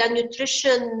school food and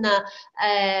nutrition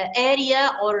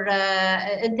area or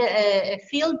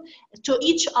field to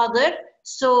each other.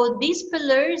 So these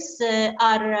pillars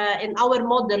are in our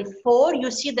model 4. You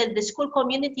see that the school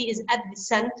community is at the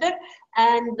center,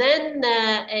 and then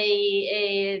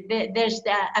there's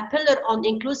a pillar on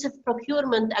inclusive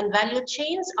procurement and value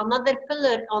chains, another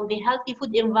pillar on the healthy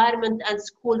food environment and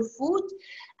school food,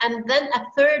 and then a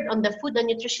third on the food and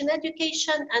nutrition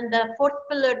education, and the fourth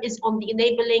pillar is on the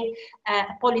enabling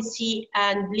policy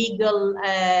and legal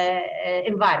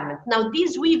environment. Now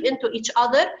these weave into each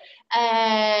other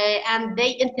and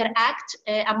they interact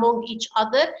among each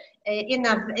other in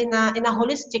a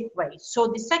holistic way. So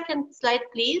the second slide,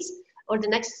 please, or the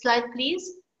next slide,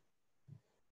 please.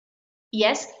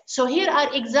 Yes, so here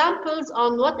are examples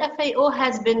on what FAO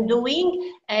has been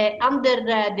doing under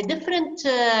the different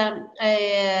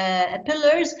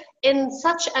pillars in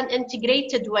such an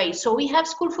integrated way. So we have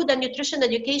school food and nutrition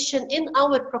education in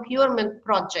our procurement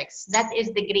projects. That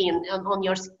is the green on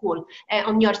your school,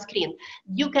 on your screen.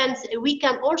 We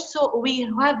have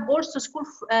also school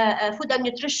food and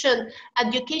nutrition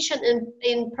education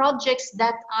in projects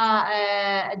that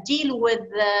deal with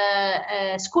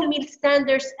school meal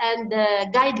standards and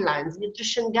guidelines,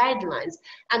 nutrition guidelines,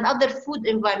 and other food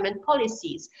environment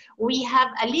policies. We have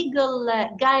a legal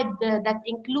guide that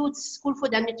includes school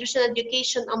food and nutrition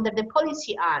education under the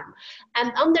policy arm.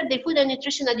 And under the food and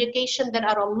nutrition education, there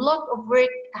are a lot of work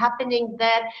happening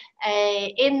there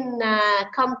in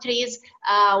countries.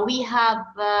 We have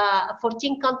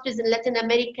 14 countries in Latin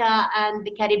America and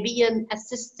the Caribbean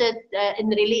assisted in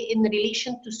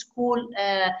relation to school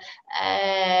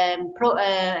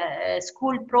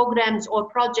school programs or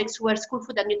projects where school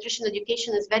food and nutrition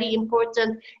education is very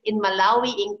important, in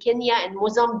Malawi, in Kenya, in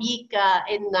Mozambique,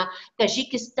 in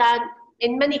Tajikistan,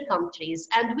 in many countries.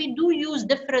 And we do use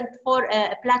different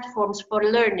platforms for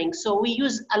learning. So we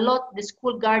use a lot the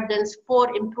school gardens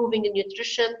for improving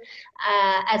nutrition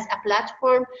as a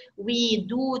platform. We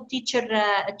do teacher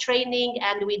training,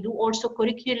 and we do also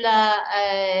curricula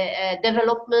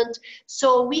development.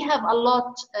 So we have a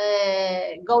lot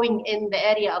going in the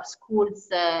area of schools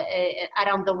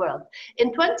around the world.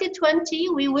 In 2020,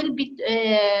 we will be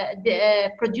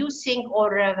producing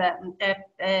or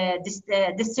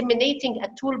disseminating a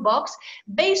toolbox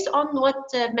based on what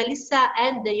Melissa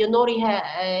and Yonori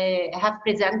have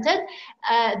presented.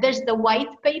 There's the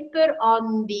white paper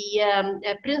on the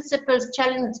principles,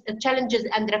 challenges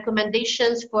and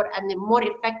recommendations for a more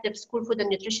effective school food and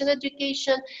nutrition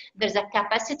education. There's a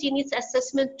capacity needs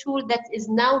assessment tool that is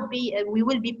now we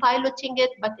will be piloting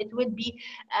it, but it will be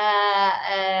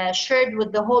shared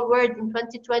with the whole world in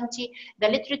 2020. The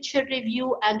literature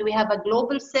review, and we have a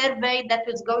global survey that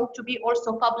is going to be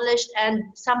also published, and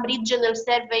some regional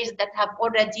surveys that have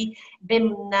already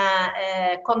been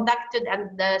conducted,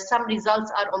 and some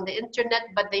results are on the internet,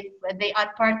 but they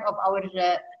are part of our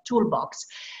toolbox.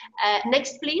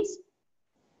 Next, please.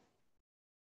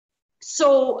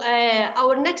 So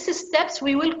our next steps,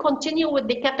 we will continue with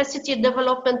the capacity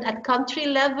development at country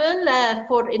level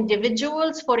for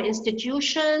individuals, for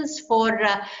institutions, for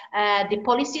the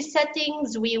policy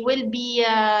settings. We will be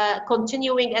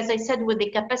continuing, as I said, with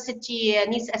the capacity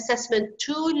needs assessment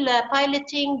tool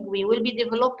piloting. We will be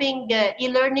developing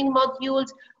e-learning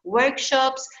modules,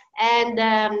 workshops, and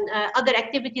other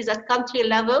activities at country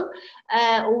level.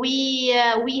 We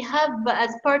have,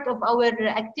 as part of our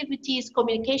activities,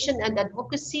 communication and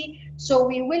advocacy. So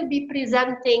we will be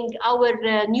presenting our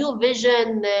new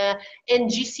vision in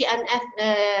GCNF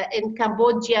in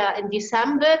Cambodia in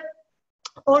December.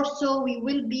 Also, we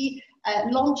will be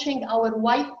launching our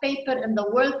white paper in the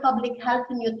World Public Health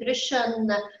and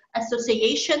Nutrition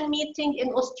Association meeting in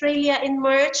Australia in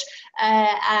March.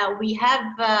 We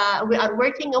are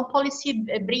working on policy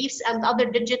briefs and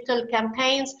other digital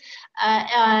campaigns.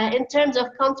 In terms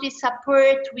of country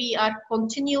support, we are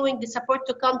continuing the support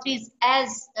to countries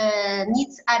as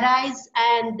needs arise,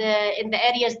 and in the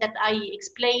areas that I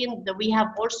explained. We have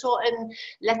also in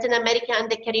Latin America and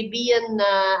the Caribbean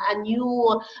a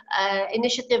new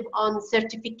initiative on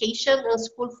certification on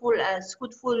school food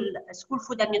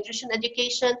and nutrition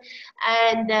education,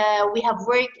 and we have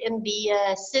worked in the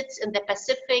SITS in the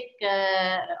Pacific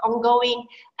ongoing,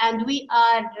 and we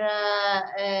are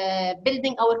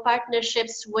building our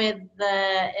partnerships with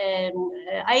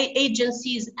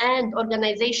agencies and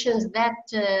organizations that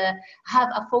have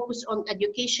a focus on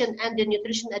education and the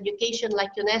nutrition education,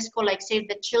 like UNESCO, like Save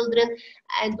the Children,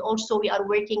 and also we are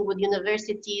working with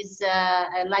universities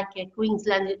like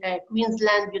Queensland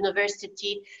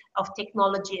University of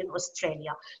Technology in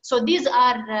Australia. So these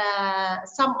are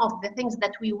some of the things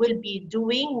that we will be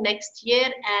doing next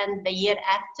year and the year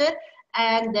after.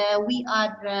 And we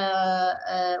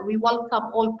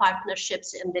welcome all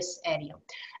partnerships in this area.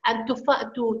 And to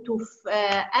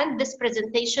end this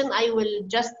presentation, I will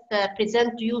just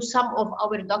present to you some of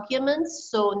our documents.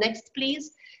 So next,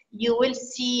 please. You will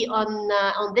see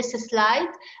on this slide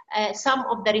some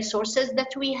of the resources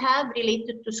that we have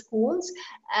related to schools.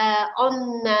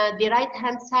 On the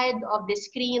right-hand side of the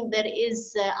screen, there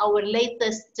is our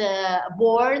latest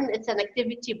Born. It's an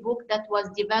activity book that was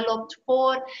developed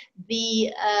for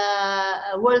the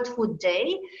World Food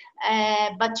Day.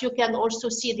 But you can also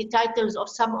see the titles of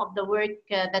some of the work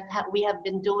that we have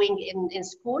been doing in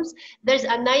schools. There's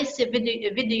a nice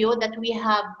video that we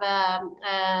have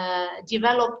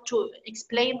developed to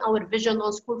explain our vision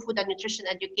on school food and nutrition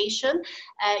education.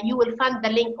 You will find the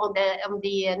link on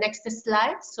the next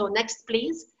slide. So next,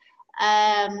 please.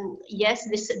 Yes,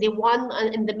 the one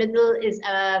in the middle is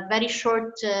a very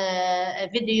short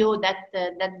video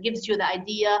that gives you the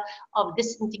idea of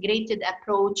this integrated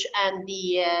approach and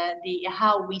the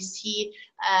how we see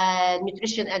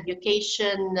nutrition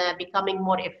education becoming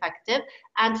more effective.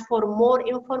 And for more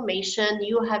information,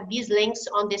 you have these links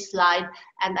on this slide.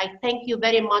 And I thank you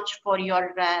very much for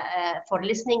your for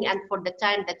listening and for the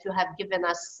time that you have given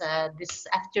us this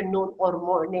afternoon or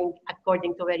morning,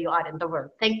 according to where you are in the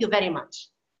world. Thank you very much.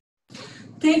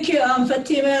 Thank you,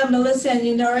 Fatima, Melissa, and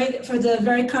Yunori for the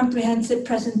very comprehensive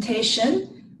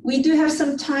presentation. We do have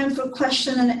some time for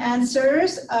question and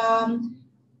answers.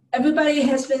 Everybody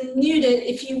has been muted.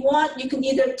 If you want, you can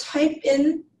either type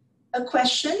in a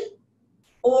question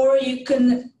or you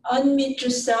can unmute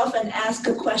yourself and ask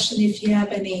a question if you have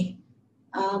any.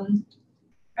 Are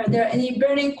there any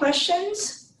burning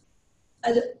questions?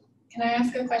 Can I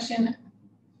ask a question?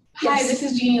 Yes. Hi, this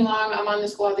is Jeannie Long. I'm on the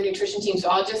School of the Nutrition team, so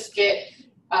I'll just get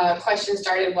questions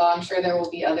started while I'm sure there will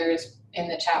be others in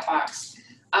the chat box.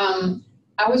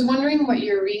 I was wondering what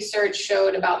your research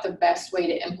showed about the best way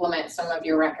to implement some of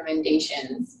your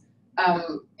recommendations.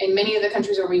 In many of the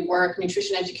countries where we work,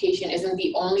 nutrition education isn't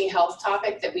the only health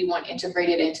topic that we want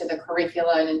integrated into the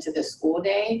curricula and into the school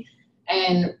day.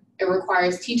 And it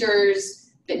requires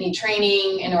teachers that need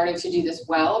training in order to do this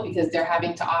well, because they're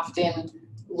having to often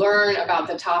learn about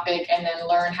the topic and then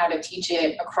learn how to teach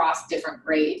it across different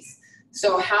grades.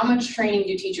 So how much training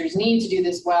do teachers need to do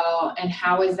this well, and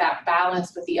how is that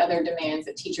balanced with the other demands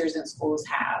that teachers and schools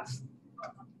have?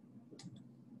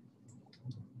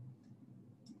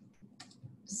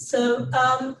 So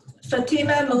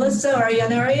Fatima, Melissa, or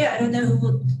Yunori, I don't know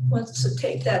who wants to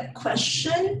take that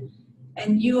question.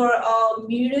 And you are all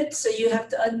muted, so you have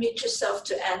to unmute yourself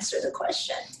to answer the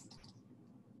question.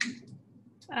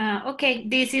 Okay,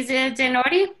 this is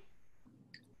Yunori.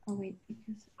 Oh, wait.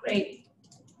 Great.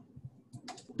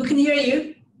 We can hear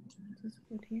you.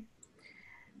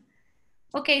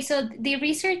 Okay, so the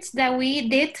research that we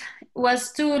did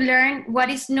was to learn what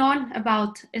is known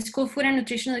about school food and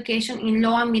nutrition education in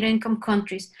low and middle income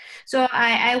countries. So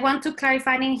I want to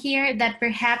clarify in here that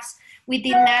perhaps we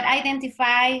did not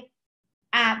identify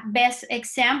a best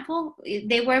example.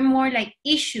 They were more like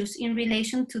issues in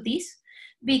relation to this,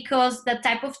 because the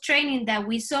type of training that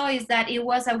we saw is that it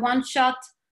was a one-shot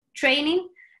training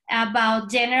about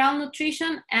general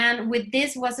nutrition, and with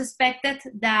this was expected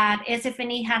that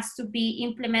SFNE has to be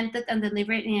implemented and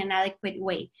delivered in an adequate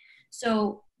way.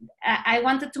 So I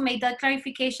wanted to make that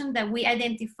clarification that we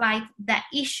identified the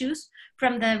issues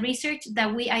from the research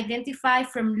that we identified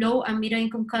from low and middle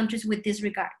income countries with this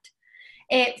regard.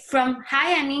 From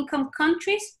high and income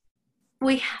countries,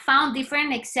 we found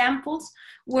different examples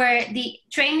where the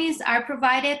trainings are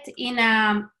provided in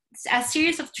a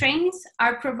series of trainings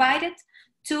are provided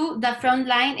to the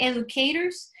frontline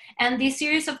educators, and this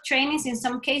series of trainings in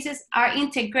some cases are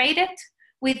integrated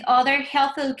with other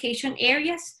health education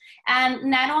areas and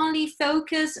not only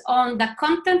focus on the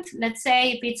content, let's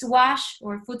say if it's WASH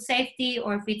or food safety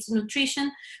or if it's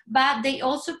nutrition, but they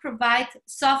also provide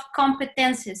soft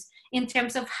competencies in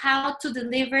terms of how to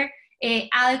deliver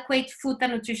adequate food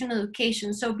and nutrition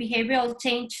education. So behavioral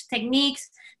change techniques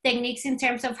in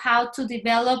terms of how to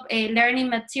develop learning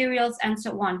materials and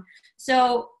so on.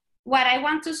 So what I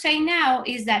want to say now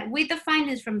is that with the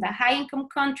findings from the high income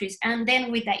countries and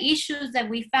then with the issues that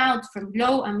we found from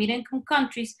low and middle income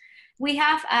countries, we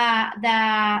have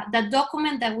the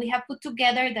document that we have put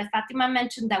together that Fatima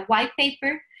mentioned, the white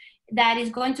paper that is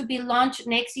going to be launched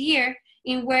next year,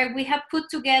 in where we have put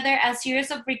together a series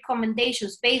of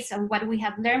recommendations based on what we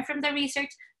have learned from the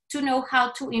research to know how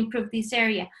to improve this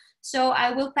area. So I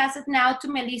will pass it now to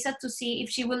Melissa to see if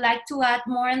she would like to add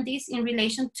more on this in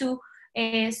relation to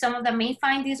some of the main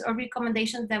findings or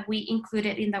recommendations that we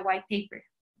included in the white paper.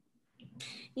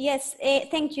 Yes,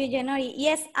 thank you, Yunori.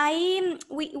 Yes,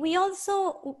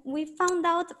 we found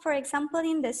out, for example,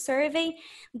 in the survey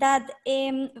that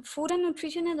food and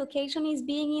nutrition education is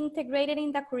being integrated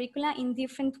in the curricula in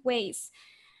different ways.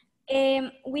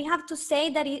 We have to say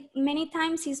that many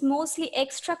times is mostly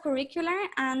extracurricular,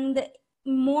 and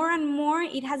more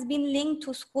it has been linked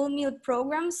to school meal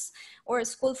programs or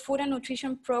school food and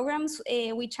nutrition programs,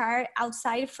 which are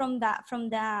outside from the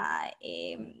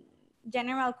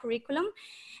general curriculum.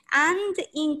 And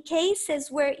in cases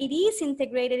where it is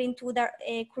integrated into the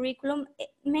curriculum,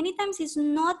 many times it's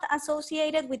not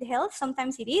associated with health,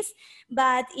 sometimes it is,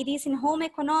 but it is in home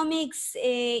economics,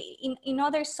 in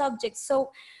other subjects.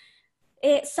 So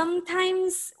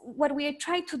sometimes what we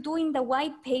try to do in the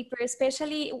white paper,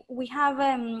 especially we have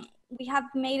we have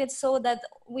made it so that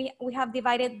we have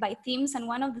divided by themes, and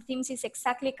one of the themes is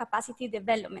exactly capacity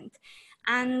development.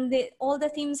 And all the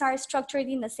themes are structured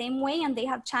in the same way, and they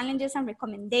have challenges and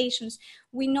recommendations.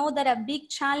 We know that a big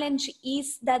challenge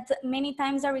is that many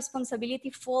times the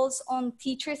responsibility falls on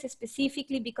teachers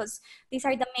specifically, because these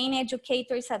are the main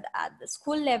educators at the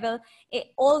school level,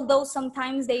 although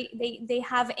sometimes they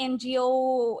have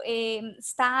NGO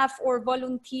staff or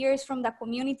volunteers from the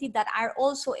community that are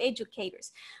also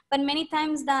educators. But many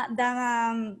times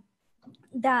the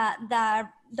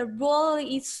role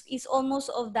is almost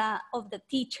of the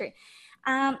teacher.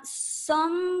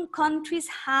 Some countries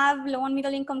have, low and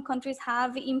middle income countries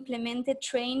have implemented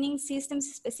training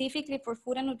systems specifically for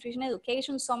food and nutrition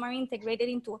education. Some are integrated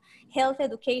into health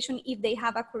education if they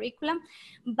have a curriculum,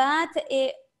 but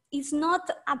it's not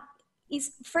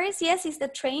first, yes, it's the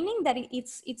training that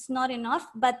it's not enough,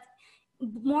 but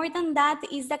more than that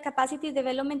is the capacity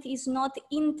development is not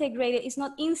integrated, it's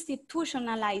not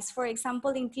institutionalized, for example,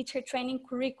 in teacher training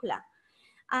curricula.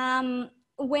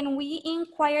 When we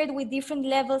inquired with different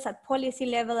levels, at policy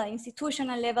level, at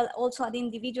institutional level, also at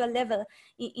individual level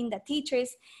in the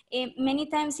teachers, many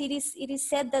times it is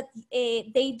said that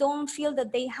they don't feel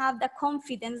that they have the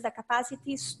confidence, the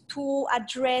capacities to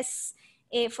address,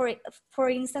 for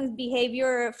instance,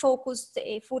 behavior-focused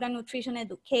food and nutrition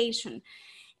education.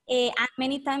 And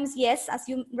many times, yes, as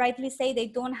you rightly say, they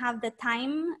don't have the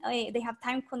time, they have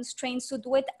time constraints to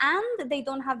do it, and they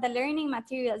don't have the learning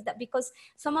materials, that because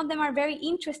some of them are very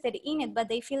interested in it, but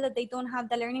they feel that they don't have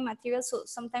the learning materials, so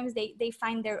sometimes they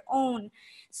find their own.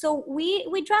 So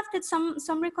we drafted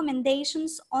some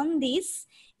recommendations on this,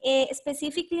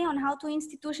 specifically on how to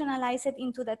institutionalize it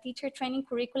into the teacher training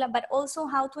curricula, but also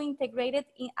how to integrate it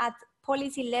at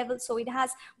policy level, so it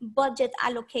has budget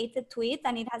allocated to it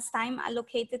and it has time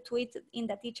allocated to it in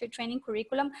the teacher training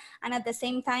curriculum, and at the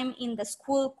same time in the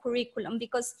school curriculum,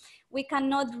 because we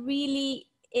cannot really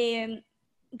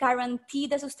guarantee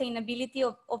the sustainability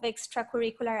of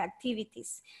extracurricular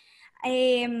activities.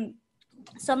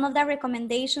 Some of the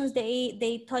recommendations,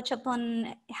 they touch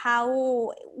upon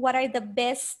what are the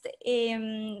best,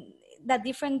 the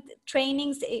different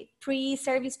trainings,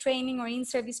 pre-service training or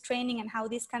in-service training, and how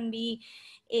this can be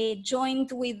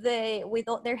joined with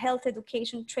their health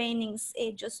education trainings,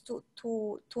 just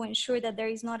to ensure that there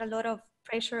is not a lot of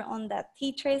pressure on the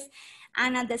teachers,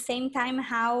 and at the same time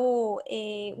how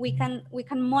we can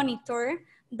monitor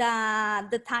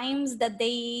the times that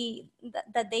they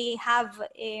have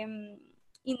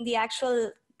in the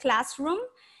actual classroom,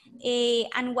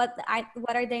 and what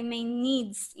are their main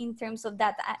needs in terms of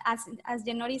that. As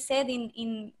Janori said,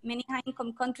 in many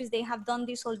high-income countries, they have done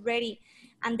this already,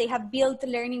 and they have built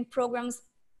learning programs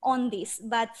on this,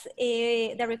 but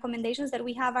the recommendations that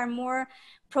we have are more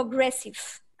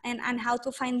progressive, and how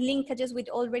to find linkages with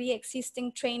already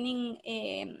existing training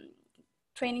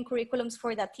curriculums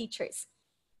for the teachers.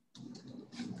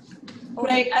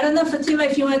 Great. I don't know, Fatima,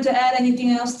 if you wanted to add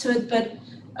anything else to it, but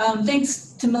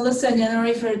thanks to Melissa and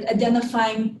Janori for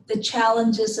identifying the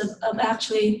challenges of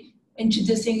actually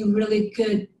introducing really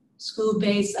good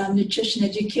school-based nutrition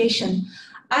education.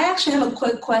 I actually have a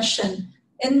quick question.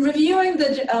 In reviewing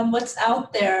the what's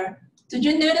out there, did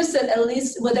you notice that at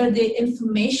least whether the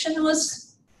information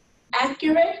was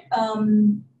accurate?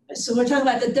 So we're talking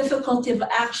about the difficulty of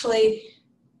actually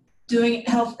doing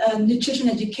health nutrition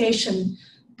education.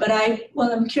 But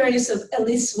I'm curious of at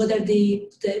least whether the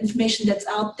information that's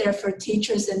out there for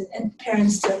teachers and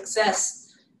parents to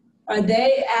access, are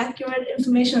they accurate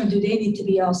information, or do they need to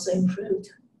be also improved?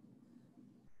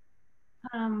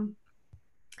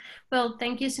 Well,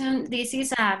 thank you, Sun. This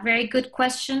is a very good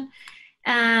question.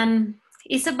 And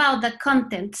it's about the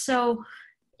content. So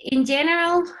in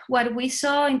general, what we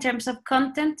saw in terms of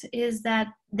content is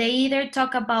that they either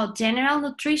talk about general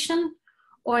nutrition,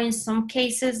 or in some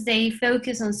cases, they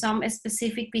focus on some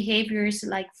specific behaviors,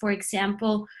 like, for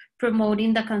example,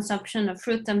 promoting the consumption of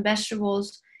fruit and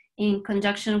vegetables in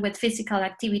conjunction with physical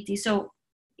activity. So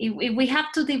if we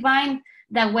have to define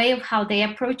the way of how they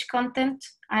approach content,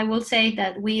 I will say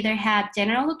that we either had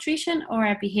general nutrition or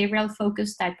a behavioral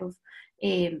focused type of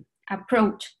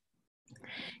approach.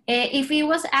 If it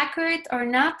was accurate or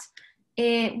not,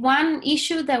 one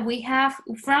issue that we have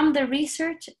from the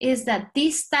research is that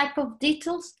these type of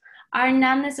details are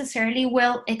not necessarily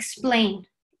well explained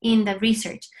in the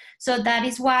research. So that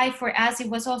is why for us it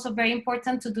was also very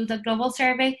important to do the global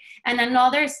survey. And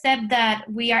another step that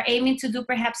we are aiming to do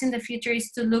perhaps in the future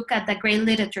is to look at the grade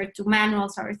literature, to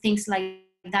manuals or things like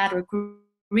that, or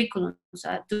curriculums,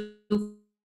 to do,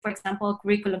 for example,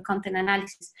 curriculum content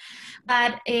analysis.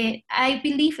 But I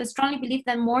strongly believe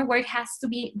that more work has to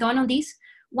be done on this.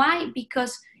 Why?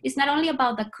 Because it's not only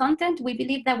about the content. We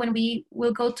believe that when we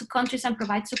will go to countries and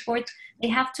provide support, they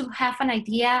have to have an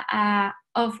idea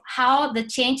of how the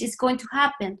change is going to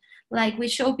happen. Like we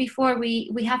showed before,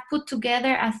 we have put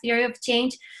together a theory of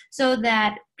change so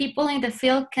that people in the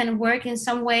field can work in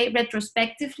some way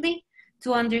retrospectively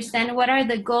to understand what are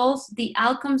the goals, the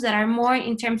outcomes that are more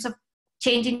in terms of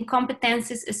changing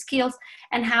competencies, skills,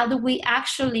 and how do we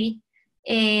actually,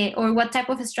 or what type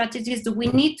of strategies do we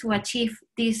need to achieve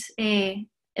these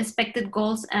expected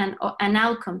goals and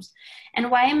outcomes.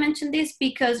 And why I mention this,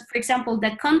 because, for example,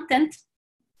 the content,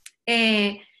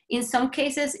 in some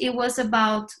cases, it was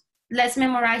about less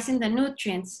memorizing the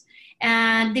nutrients.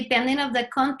 And depending on the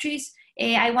countries,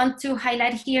 I want to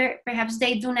highlight here, perhaps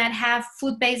they do not have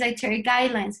food-based dietary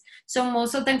guidelines. So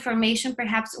most of the information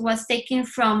perhaps was taken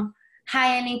from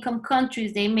high and income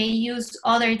countries. They may use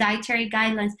other dietary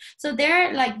guidelines. So there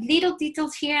are like little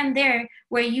details here and there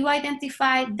where you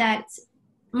identify that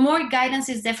more guidance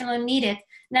is definitely needed,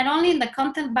 not only in the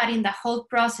content, but in the whole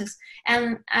process.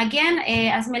 And again,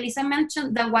 as Melissa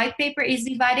mentioned, the white paper is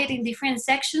divided in different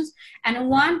sections, and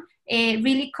one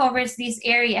really covers this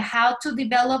area, how to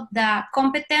develop the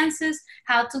competences,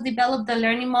 how to develop the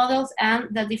learning models, and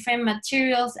the different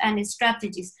materials and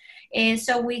strategies.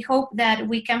 So we hope that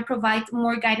we can provide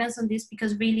more guidance on this,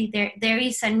 because really there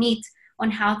is a need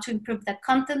on how to improve the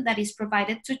content that is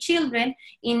provided to children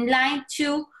in line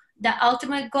to the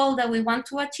ultimate goal that we want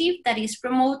to achieve, that is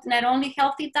promote not only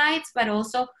healthy diets, but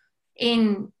also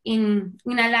in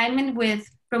alignment with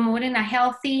promoting a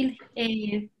healthy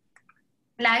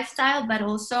lifestyle, but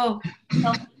also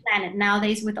healthy planet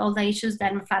nowadays with all the issues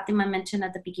that Fatima mentioned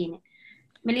at the beginning.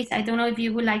 Melissa, I don't know if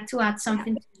you would like to add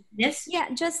something to this. Yeah,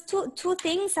 just two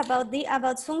things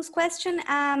about Sung's question.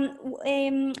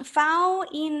 FAO,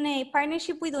 in a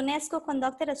partnership with UNESCO,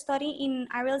 conducted a study in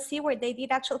RLC where they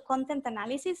did actual content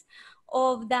analysis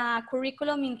of the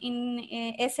curriculum in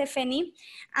SFNE,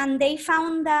 and they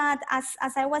found that, as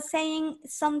I was saying,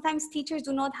 sometimes teachers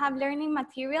do not have learning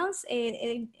materials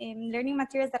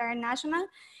that are national,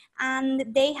 and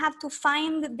they have to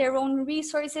find their own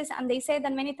resources. And they say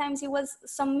that many times it was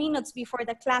some minutes before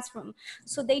the classroom.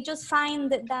 So they just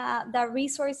find the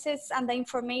resources and the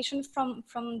information from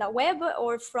the web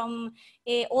or from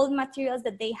old materials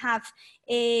that they have.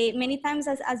 Many times,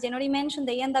 as Jenori mentioned,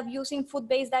 they end up using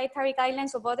food-based dietary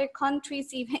guidelines of other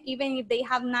countries, even if they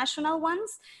have national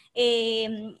ones.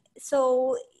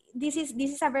 So this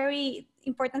is a very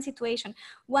important situation.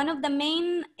 One of the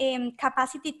main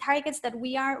capacity targets that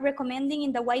we are recommending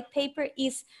in the white paper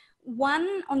is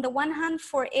on the one hand,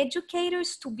 for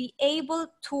educators to be able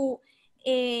to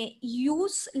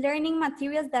use learning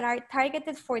materials that are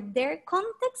targeted for their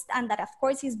context, and that of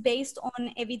course is based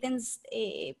on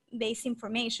evidence-based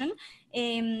information,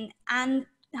 and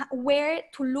where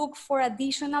to look for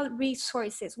additional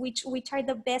resources, which are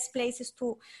the best places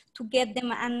to get them,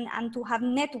 and to have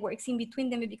networks in between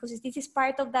them, because this is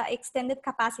part of the extended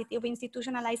capacity of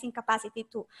institutionalizing capacity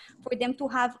for them to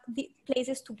have the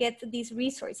places to get these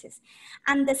resources.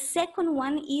 And the second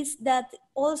one is that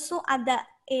also at the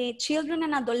children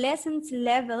and adolescents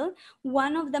level,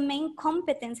 one of the main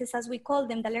competences, as we call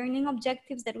them, the learning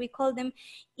objectives that we call them,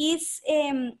 is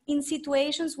in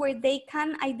situations where they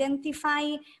can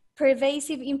identify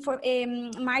pervasive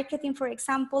marketing, for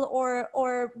example,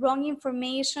 or wrong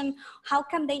information. How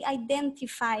can they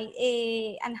identify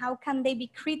and how can they be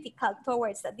critical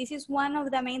towards that? This is one of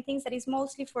the main things that is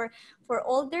mostly for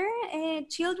older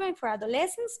children, for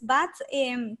adolescents, but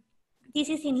this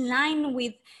is in line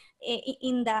with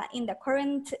in the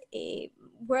current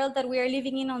world that we are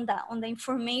living in, on the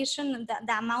information,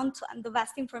 the amount and the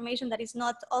vast information that is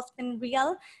not often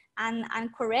real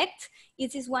and correct.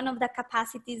 It is one of the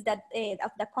capacities that of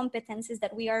the competencies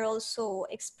that we are also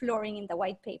exploring in the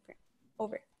white paper.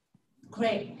 Over.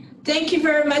 Great. Thank you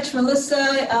very much,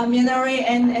 Melissa, Yanari,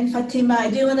 and Fatima.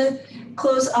 I do want to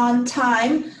close on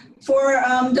time. For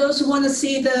those who want to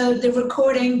see the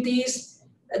recording, the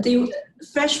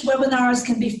FRESH webinars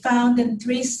can be found in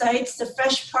 3 sites: the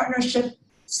FRESH Partnership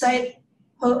site,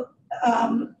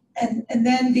 and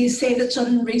then the Save the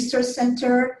Children Resource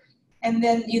Center, and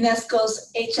then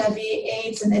UNESCO's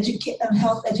HIV/AIDS and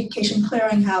Health Education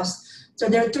Clearinghouse. So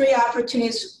there are 3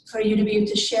 opportunities for you to be able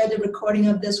to share the recording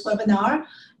of this webinar,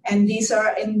 and these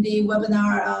are in the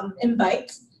webinar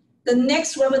invite. The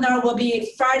next webinar will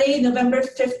be Friday, November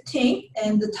 15th,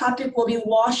 and the topic will be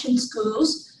Wash in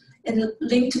Schools, and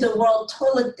linked to the World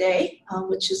Toilet Day,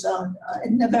 which is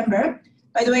in November.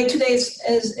 By the way, today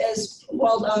is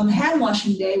World Hand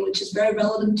Washing Day, which is very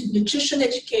relevant to nutrition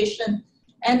education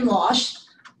and WASH.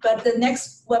 but the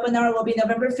next webinar will be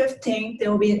November 15th.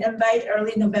 There will be an invite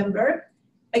early November.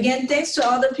 Again, thanks to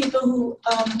all the people who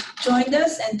joined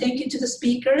us, and thank you to the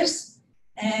speakers.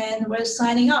 And we're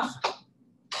signing off.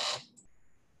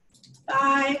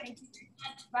 Bye.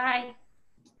 Bye.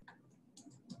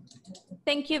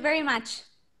 Thank you very much.